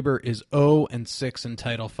that Faber is 0-6 in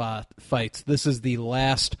title fights. This is the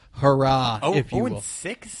last hurrah, if you will.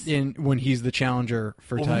 0-6 when he's the challenger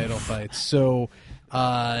for title fights. So,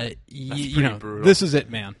 brutal. this is it,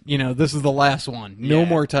 man. This is the last one. No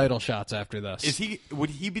more title shots after this. Would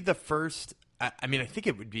he be the first? I mean, I think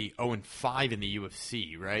it would be 0-5 in the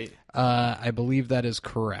UFC, right? I believe that is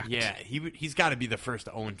correct. Yeah, he's got to be the first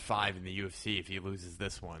 0-5 in the UFC if he loses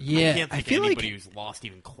this one. Yeah, I can't think feel of anybody like, who's lost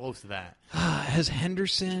even close to that. Has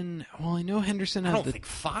Henderson? Well, I know Henderson has. I don't think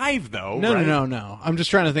 5 though. No, right? no. I'm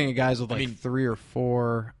just trying to think of guys with 3 or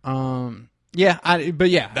 4. That's a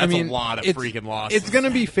lot of freaking losses. It's going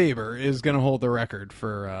to be Faber is going to hold the record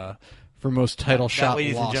for most title shot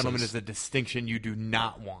ladies losses. and gentlemen, is a distinction you do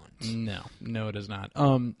not want. No, it is not.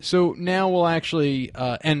 So now we'll actually,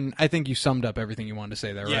 and I think you summed up everything you wanted to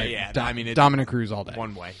say there, right? Yeah. Dominic Cruz all day.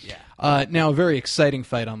 One way, yeah. Now, a very exciting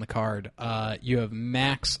fight on the card. You have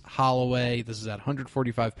Max Holloway. This is at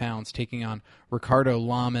 145 pounds, taking on Ricardo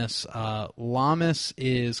Lamas. Lamas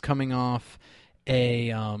is coming off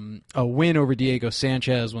a win over Diego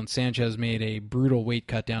Sanchez when Sanchez made a brutal weight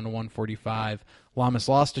cut down to 145. Lamas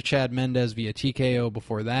lost to Chad Mendez via TKO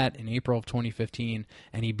before that in April of 2015,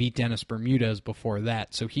 and he beat Dennis Bermudez before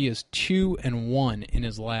that. So he is 2-1 in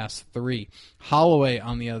his last 3. Holloway,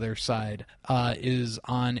 on the other side, is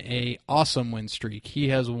on a awesome win streak. He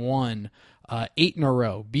has won 8 in a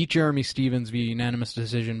row. Beat Jeremy Stevens via unanimous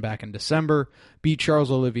decision back in December, beat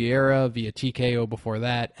Charles Oliveira via TKO before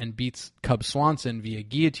that, and beats Cub Swanson via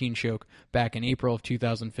guillotine choke back in April of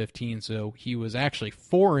 2015. So he was actually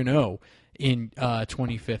 4-0 in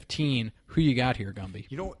 2015. Who you got here, Gumby?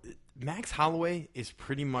 Max Holloway is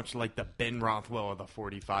pretty much like the Ben Rothwell of the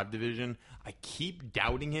 45 division. I keep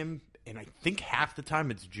doubting him, and I think half the time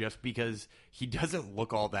it's just because he doesn't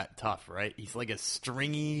look all that tough, right? He's like a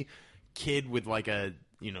stringy kid with like a,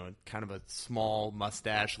 kind of a small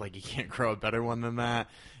mustache. Like he can't grow a better one than that.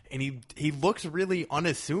 And he looks really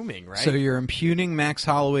unassuming, right? So you're impugning Max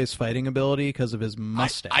Holloway's fighting ability because of his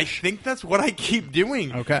mustache. I think that's what I keep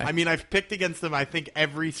doing. Okay. I mean, I've picked against him, I think,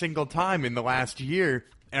 every single time in the last year,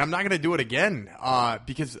 and I'm not going to do it again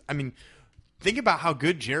because, I mean, think about how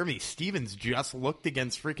good Jeremy Stevens just looked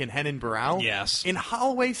against freaking Renan Barão. Yes. And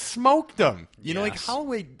Holloway smoked him. Yes.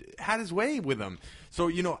 Holloway had his way with him. So,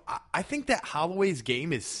 I think that Holloway's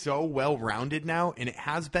game is so well-rounded now, and it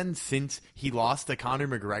has been since he lost to Conor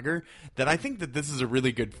McGregor, that I think that this is a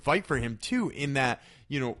really good fight for him, too, in that,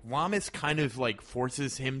 Lamas kind of,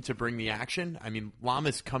 forces him to bring the action. I mean,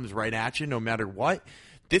 Lamas comes right at you no matter what.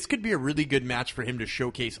 This could be a really good match for him to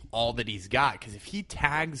showcase all that he's got, because if he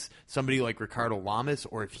tags somebody like Ricardo Lamas,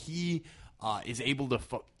 or if he is able to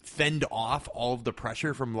fend off all of the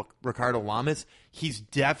pressure from Ricardo Lamas, he's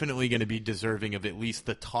definitely going to be deserving of at least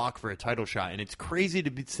the talk for a title shot. And it's crazy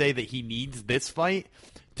to say that he needs this fight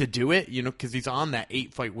to do it, because he's on that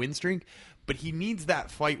 8-fight win streak. but he needs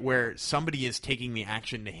that fight where somebody is taking the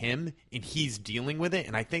action to him and he's dealing with it,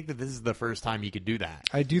 and I think that this is the first time he could do that.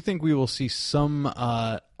 I do think we will see some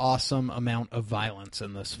awesome amount of violence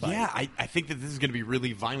in this fight. Yeah, I think that this is going to be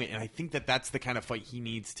really violent, and I think that that's the kind of fight he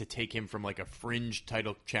needs to take him from like a fringe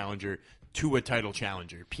title challenger to a title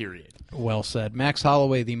challenger, period. Well said. Max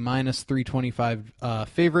Holloway, the minus 325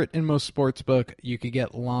 favorite in most sportsbook. You could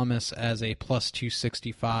get Lamas as a plus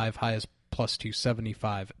 265, high as plus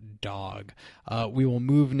 275 dog. We will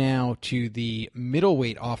move now to the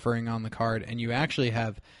middleweight offering on the card, and you actually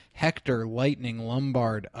have Hector Lightning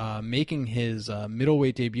Lombard making his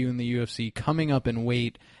middleweight debut in the UFC, coming up in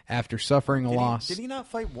weight after suffering a loss. Did he not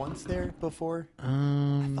fight once there before?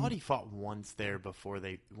 I thought he fought once there before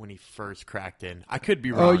when he first cracked in. I could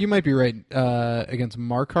be wrong. Oh, you might be right. Against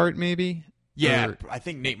Marquardt, maybe? Yeah, I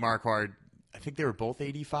think Nate Marquardt. I think they were both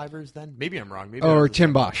 85ers then. Maybe I'm wrong. Maybe or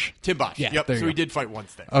Tim Bosch. Tim Bosch. Yeah, yep. there you So go. he did fight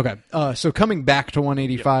once there. Okay. So coming back to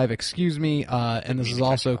 185, excuse me, and this is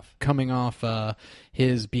also coming off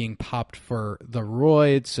his being popped for the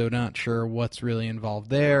roids, so not sure what's really involved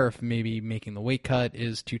there, if maybe making the weight cut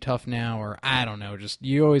is too tough now, or I don't know. Just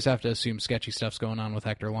you always have to assume sketchy stuff's going on with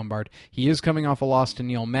Hector Lombard. He is coming off a loss to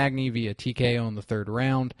Neil Magny via TKO in the third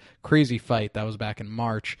round. Crazy fight. That was back in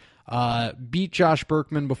March. Beat Josh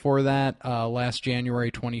Berkman before that last January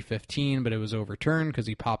 2015, but it was overturned because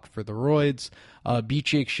he popped for the roids. Beat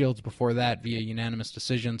Jake Shields before that via unanimous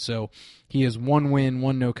decision, so he has 1 win,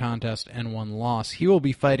 1 no contest, and 1 loss. He will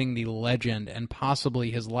be fighting the legend and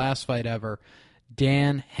possibly his last fight ever,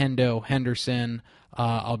 Dan Hendo Henderson.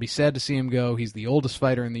 I'll be sad to see him go. He's the oldest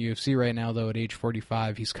fighter in the UFC right now, though, at age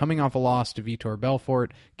 45. He's coming off a loss to Vitor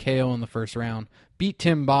Belfort, KO in the first round. Beat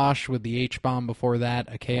Tim Bosch with the H-bomb before that,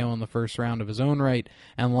 a KO in the first round of his own right,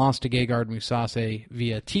 and lost to Gegard Mousasi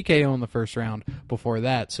via TKO in the first round before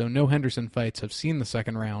that. So no Henderson fights have seen the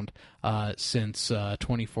second round since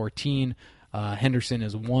 2014. Henderson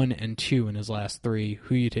is 1-2 in his last 3.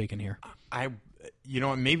 Who are you taking here?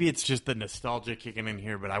 Maybe it's just the nostalgia kicking in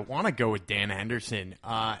here, but I want to go with Dan Henderson,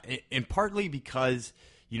 and partly because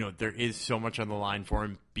there is so much on the line for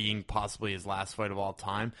him being possibly his last fight of all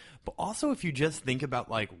time, but also if you just think about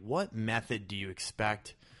like what method do you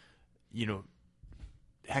expect,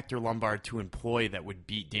 Hector Lombard to employ that would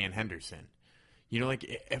beat Dan Henderson?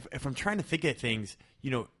 If I'm trying to think of things,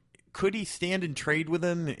 could he stand and trade with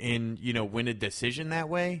him and win a decision that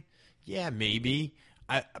way? Yeah, maybe.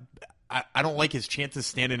 I don't like his chances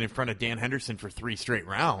standing in front of Dan Henderson for 3 straight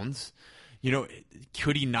rounds.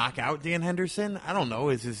 Could he knock out Dan Henderson? I don't know.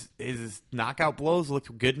 Is his knockout blows look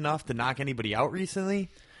good enough to knock anybody out recently?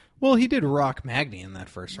 Well, he did rock Magny in that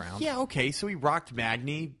first round. Yeah, okay, so he rocked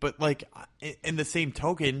Magny, but like in the same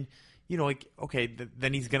token,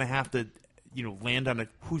 then he's gonna have to land on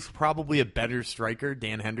who's probably a better striker,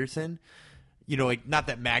 Dan Henderson. Not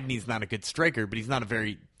that Magny's not a good striker, but he's not a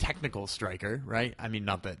very technical striker, right? I mean,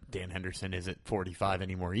 not that Dan Henderson is at 45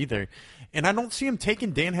 anymore either. And I don't see him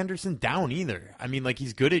taking Dan Henderson down either. I mean,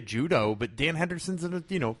 he's good at judo, but Dan Henderson's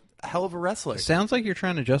a hell of a wrestler. Sounds like you're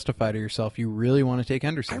trying to justify to yourself you really want to take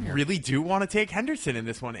Henderson here. I really do want to take Henderson in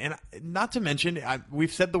this one. And not to mention,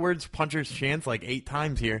 we've said the words puncher's chance 8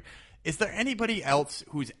 times here. Is there anybody else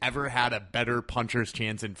who's ever had a better puncher's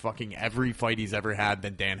chance in fucking every fight he's ever had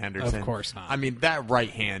than Dan Henderson? Of course not. I mean, that right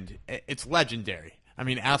hand, it's legendary. I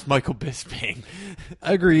mean, ask Michael Bisping.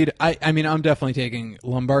 Agreed. I mean, I'm definitely taking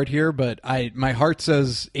Lombard here, but my heart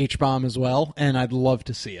says H-bomb as well, and I'd love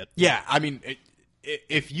to see it. Yeah, I mean,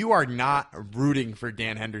 if you are not rooting for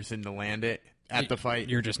Dan Henderson to land it at the fight,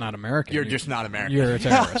 you're just not American. You're just not American. You're a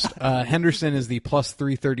terrorist. Henderson is the plus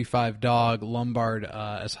 335 dog. Lombard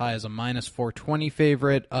as high as a minus 420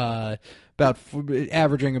 favorite.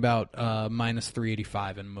 Averaging about minus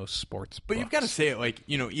 385 in most sports. But you've got to say it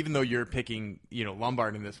even though you're picking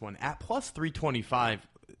Lombard in this one at plus 325.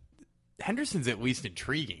 Henderson's at least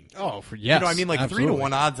intriguing. Oh, yes. I mean, absolutely.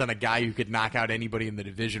 3-1 odds on a guy who could knock out anybody in the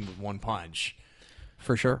division with one punch.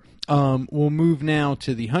 For sure. We'll move now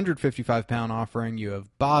to the 155-pound offering. You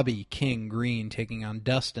have Bobby King Green taking on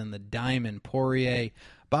Dustin the Diamond Poirier.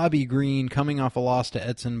 Bobby Green coming off a loss to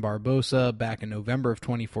Edson Barbosa back in November of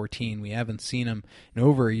 2014. We haven't seen him in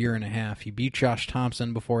over a year and a half. He beat Josh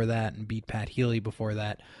Thompson before that and beat Pat Healy before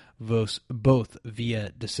that, both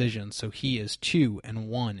via decision. So he is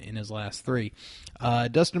 2-1 in his last 3.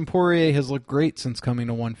 Dustin Poirier has looked great since coming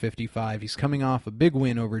to 155. He's coming off a big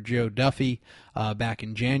win over Joe Duffy back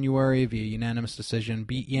in January via unanimous decision.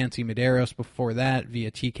 Beat Yancy Medeiros before that via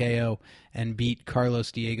TKO, and beat Carlos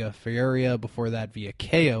Diego Ferreira before that via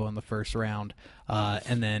KO in the first round.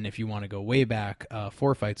 And then if you want to go way back,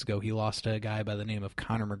 4 fights ago, he lost to a guy by the name of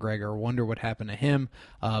Conor McGregor. Wonder what happened to him.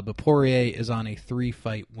 But Poirier is on a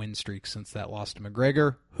 3-fight win streak since that loss to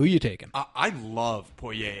McGregor. Who you taking? I love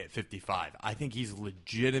Poirier at 55. I think he's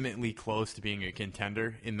legitimately close to being a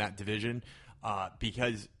contender in that division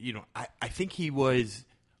because, I think he was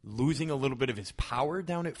losing a little bit of his power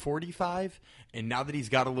down at 45, and now that he's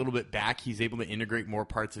got a little bit back, he's able to integrate more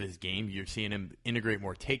parts of his game. You're seeing him integrate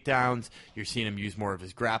more takedowns. You're seeing him use more of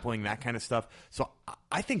his grappling, that kind of stuff. So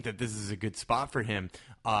I think that this is a good spot for him.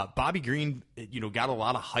 Bobby Green, got a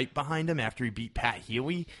lot of hype behind him after he beat Pat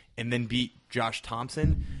Healy and then beat Josh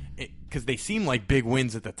Thompson because they seemed like big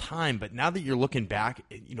wins at the time. But now that you're looking back,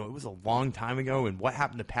 it was a long time ago, and what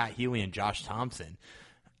happened to Pat Healy and Josh Thompson?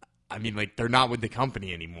 I mean, they're not with the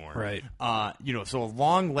company anymore. Right. So a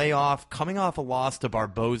long layoff, coming off a loss to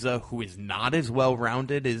Barboza, who is not as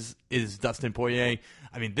well-rounded as Dustin Poirier.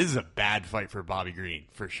 I mean, this is a bad fight for Bobby Green,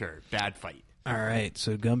 for sure. Bad fight. All right,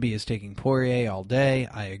 so Gumby is taking Poirier all day.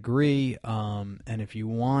 I agree. And if you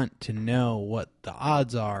want to know what the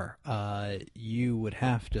odds are, you would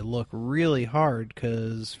have to look really hard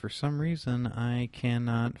because for some reason I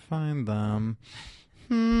cannot find them.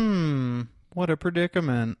 What a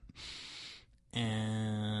predicament.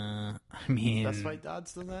 I mean... Best fight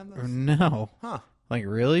odds doesn't have those? No. Huh.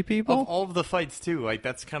 Really, people? Of all of the fights, too.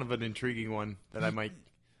 That's kind of an intriguing one that I might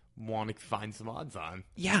want to find some odds on.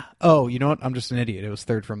 Yeah. Oh, you know what? I'm just an idiot. It was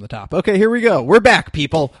third from the top. Okay, here we go. We're back,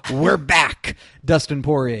 people. We're back. Dustin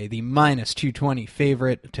Poirier, the minus 220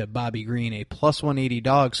 favorite to Bobby Green, a plus 180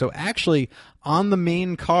 dog. So actually, on the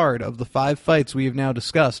main card of the 5 fights we have now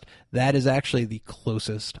discussed, that is actually the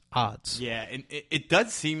closest odds. Yeah, and it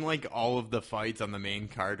does seem like all of the fights on the main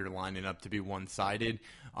card are lining up to be one-sided.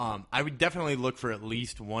 I would definitely look for at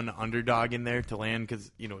least one underdog in there to land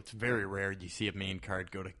because, it's very rare you see a main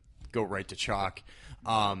card go right to chalk.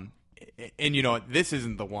 And this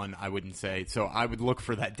isn't the one, I wouldn't say. So I would look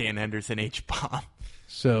for that Dan Henderson H-bomb.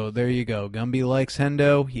 So there you go. Gumby likes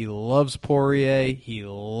Hendo. He loves Poirier. He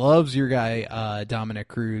loves your guy Dominic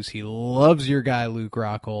Cruz. He loves your guy Luke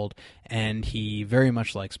Rockhold. And he very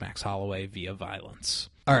much likes Max Holloway via violence.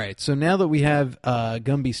 All right, so now that we have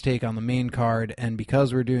Gumby's take on the main card, and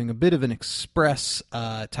because we're doing a bit of an express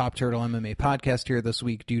Top Turtle MMA podcast here this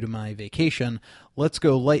week due to my vacation, let's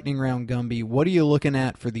go lightning round Gumby. What are you looking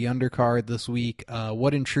at for the undercard this week?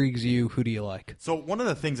 What intrigues you? Who do you like? So one of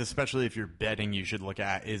the things, especially if you're betting, you should look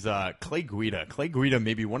at is Clay Guida. Clay Guida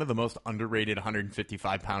may be one of the most underrated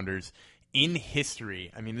 155-pounders in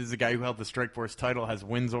history. I mean, this is a guy who held the Strikeforce title, has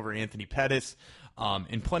wins over Anthony Pettis,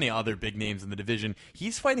 and plenty of other big names in the division.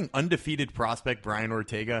 He's fighting undefeated prospect Brian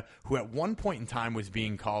Ortega, who at one point in time was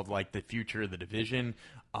being called like the future of the division.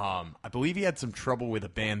 I believe he had some trouble with a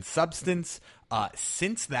banned substance.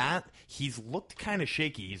 Since that, he's looked kind of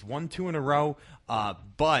shaky. He's won 2 in a row,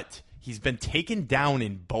 but he's been taken down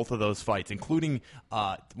in both of those fights, including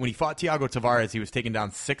when he fought Thiago Tavares, he was taken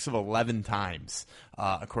down 6 of 11 times,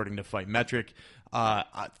 according to Fight Metric.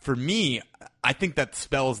 For me, I think that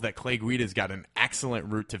spells that Clay Guida's got an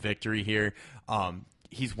excellent route to victory here.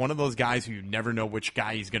 He's one of those guys who you never know which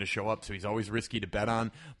guy he's going to show up, so he's always risky to bet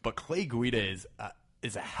on. But Clay Guida is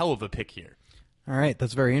a hell of a pick here. All right,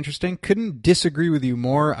 that's very interesting. Couldn't disagree with you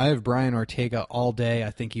more. I have Brian Ortega all day. I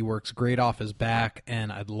think he works great off his back,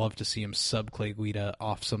 and I'd love to see him sub Clay Guida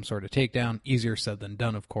off some sort of takedown. Easier said than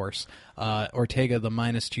done, of course. Ortega, the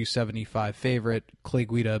minus 275 favorite. Clay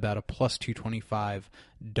Guida, about a plus 225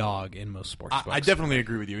 dog in most sports books. I definitely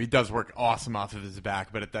agree with you. He does work awesome off of his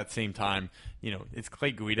back, but at that same time, it's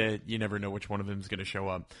Clay Guida. You never know which one of them is going to show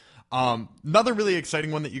up. Another really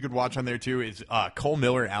exciting one that you could watch on there too is Cole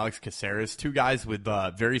Miller, Alex Caceres, 2 guys with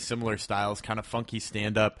very similar styles, kind of funky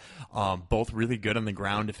stand-up, both really good on the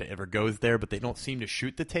ground if it ever goes there, but they don't seem to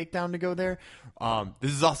shoot the takedown to go there.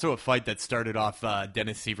 This is also a fight that started off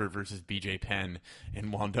Dennis Seaver versus BJ Penn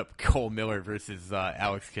and wound up Cole Miller versus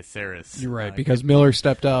Alex Caceres. You're right, because Miller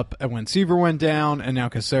stepped up when Seaver went down, and now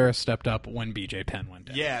Caceres stepped up when BJ Penn went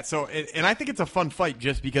down. Yeah, so and I think it's a fun fight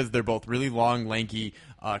just because they're both really long, lanky.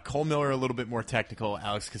 Cole Miller a little bit more technical,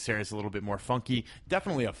 Alex Caceres a little bit more funky.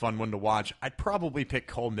 Definitely a fun one to watch. I'd probably pick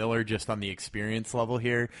Cole Miller just on the experience level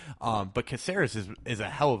here, but Caceres is a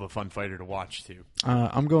hell of a fun fighter to watch too.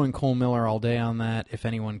 I'm going Cole Miller all day on that. If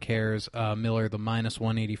anyone cares, Miller the minus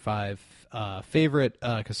 185 favorite,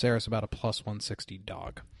 Caceres about a plus 160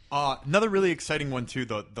 dog. Another really exciting one too,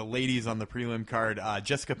 the ladies on the prelim card.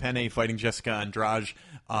 Jessica Penne fighting Jessica Andrade.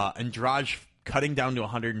 Andrade cutting down to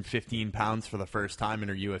 115 pounds for the first time in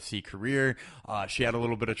her UFC career. She had a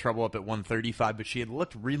little bit of trouble up at 135, but she had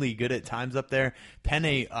looked really good at times up there.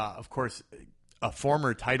 Penne, of course, a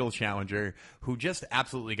former title challenger who just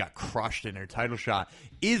absolutely got crushed in her title shot,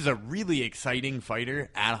 is a really exciting fighter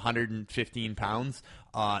at 115 pounds.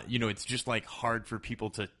 It's just like hard for people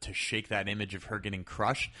to shake that image of her getting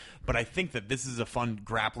crushed. But I think that this is a fun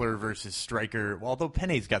grappler versus striker. Although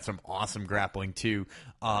Pene's got some awesome grappling too,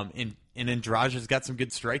 and Andrade has got some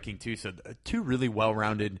good striking too. So two really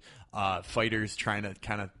well-rounded fighters trying to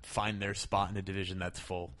kind of find their spot in a division that's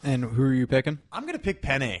full. And who are you picking? I'm gonna pick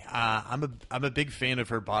Penne. I'm a big fan of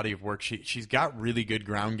her body of work. She's got really good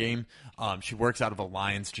ground game. She works out of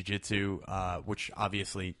Alliance Jiu-Jitsu, which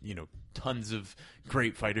obviously tons of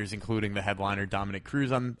great fighters, including the headliner Dominic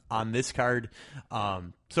Cruz on this card.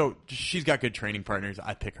 So she's got good training partners.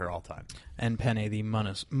 I pick her all time. And Penne, the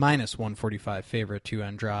minus 145 favorite to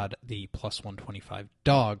Andrade, the plus 125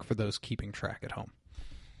 dog for those keeping track at home.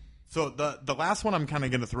 So the last one I'm kind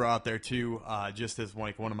of going to throw out there too, just as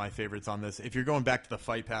one of my favorites on this. If you're going back to the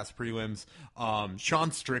Fight Pass prelims,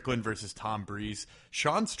 Sean Strickland versus Tom Breeze.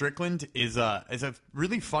 Sean Strickland is a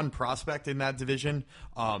really fun prospect in that division.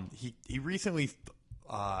 He recently,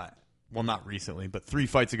 well, not recently, but 3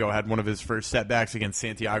 fights ago had one of his first setbacks against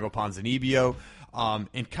Santiago Ponzinibbio.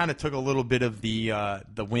 And kind of took a little bit of the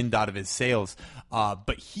wind out of his sails.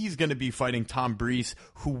 But he's going to be fighting Tom Breeze,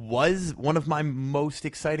 who was one of my most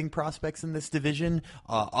exciting prospects in this division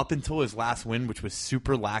up until his last win, which was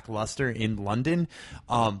super lackluster in London.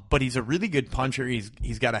 But he's a really good puncher.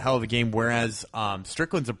 He's got a hell of a game, whereas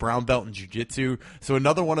Strickland's a brown belt in jiu-jitsu. So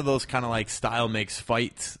another one of those kind of like style makes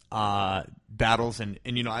fights battles. And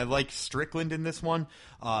I like Strickland in this one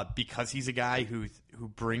because he's a guy who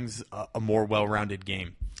brings a more well-rounded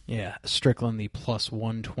game. Yeah, Strickland the plus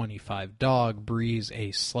 125 dog, Breeze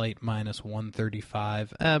a slight minus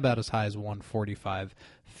 135, about as high as 145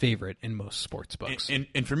 favorite in most sports books.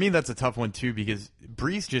 And for me, that's a tough one too, because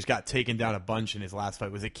Breeze just got taken down a bunch in his last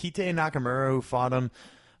fight. Was it Keita Nakamura who fought him?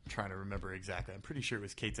 I'm trying to remember exactly. I'm pretty sure it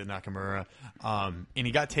was Keita Nakamura. And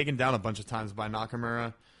he got taken down a bunch of times by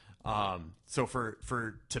Nakamura. So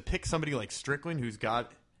to pick somebody like Strickland, who's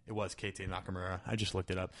got... It was Keita Nakamura. I just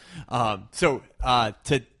looked it up.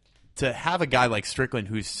 To have a guy like Strickland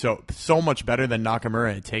who's so much better than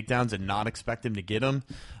Nakamura at takedowns and not expect him to get him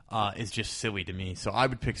is just silly to me. So I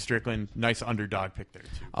would pick Strickland. Nice underdog pick there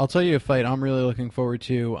too. I'll tell you a fight I'm really looking forward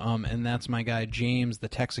to, and that's my guy James, the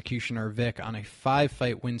Texecutioner Vic, on a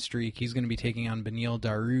 5-fight win streak. He's going to be taking on Beneil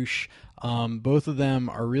Dariush. Both of them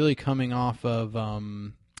are really coming off of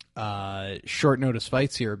short notice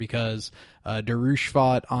fights here because Dariush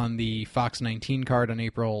fought on the Fox 19 card on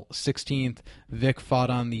April 16th. Vic fought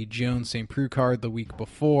on the Jones St. Preux card the week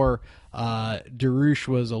before. Dariush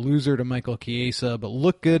was a loser to Michael Chiesa, but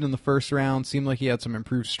looked good in the first round. Seemed like he had some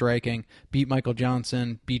improved striking. Beat Michael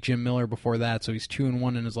Johnson, beat Jim Miller before that, so he's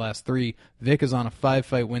 2-1 in his last 3. Vic is on a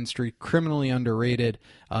 5-fight win streak, criminally underrated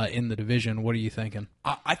in the division. What are you thinking?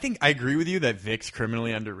 I think I agree with you that Vic's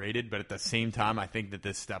criminally underrated, but at the same time, I think that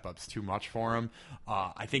this step-up's too much for him.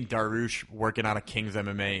 I think Dariush, working out of King's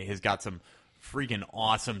MMA, has got some freaking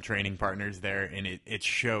awesome training partners there, and it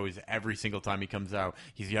shows every single time he comes out.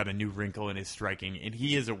 He's got a new wrinkle in his striking, and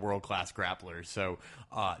he is a world-class grappler. So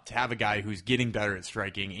to have a guy who's getting better at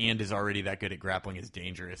striking and is already that good at grappling is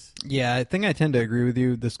dangerous. Yeah, I think I tend to agree with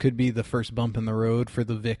you. This could be the first bump in the road for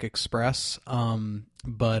the Vic Express.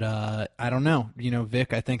 But I don't know.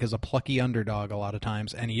 Vic, I think, is a plucky underdog a lot of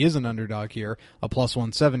times, and he is an underdog here, a plus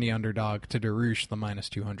 170 underdog to Dariush, the minus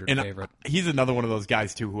 200 favorite. He's another one of those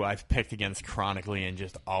guys, too, who I've picked against chronically and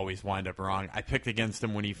just always wind up wrong. I picked against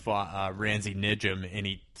him when he fought Ramsey Nijum, and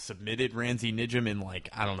he submitted Ramsey Nijum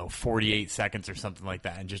in 48 seconds or something like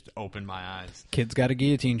that, and just opened my eyes. Kid's got a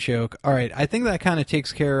guillotine choke. All right, I think that kind of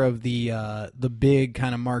takes care of the big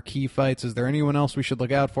kind of marquee fights. Is there anyone else we should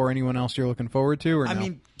look out for? Anyone else you're looking forward to? Or I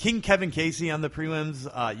mean, King Kevin Casey on the prelims,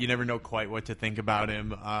 you never know quite what to think about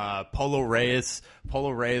him. Polo Reyes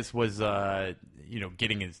was,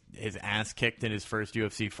 getting his ass kicked in his first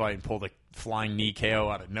UFC fight and pulled a flying knee KO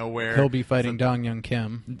out of nowhere. He'll be fighting Dong Hyun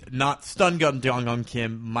Kim. Not Stun Gun Dong Hyun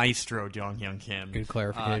Kim, Maestro Dong Hyun Kim. Good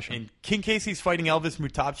clarification. And King Casey's fighting Elvis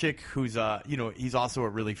Mutapchik, who's, he's also a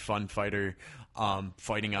really fun fighter,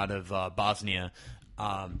 fighting out of Bosnia.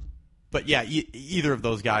 But yeah, either of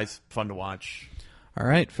those guys, fun to watch. All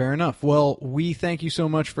right, fair enough. Well, we thank you so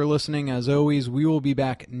much for listening. As always, we will be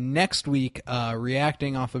back next week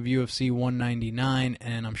reacting off of UFC 199,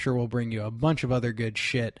 and I'm sure we'll bring you a bunch of other good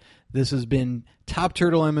shit. This has been Top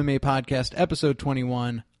Turtle MMA Podcast, episode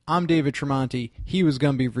 21. I'm David Tremonti. He was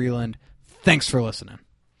Gumby Vreeland. Thanks for listening.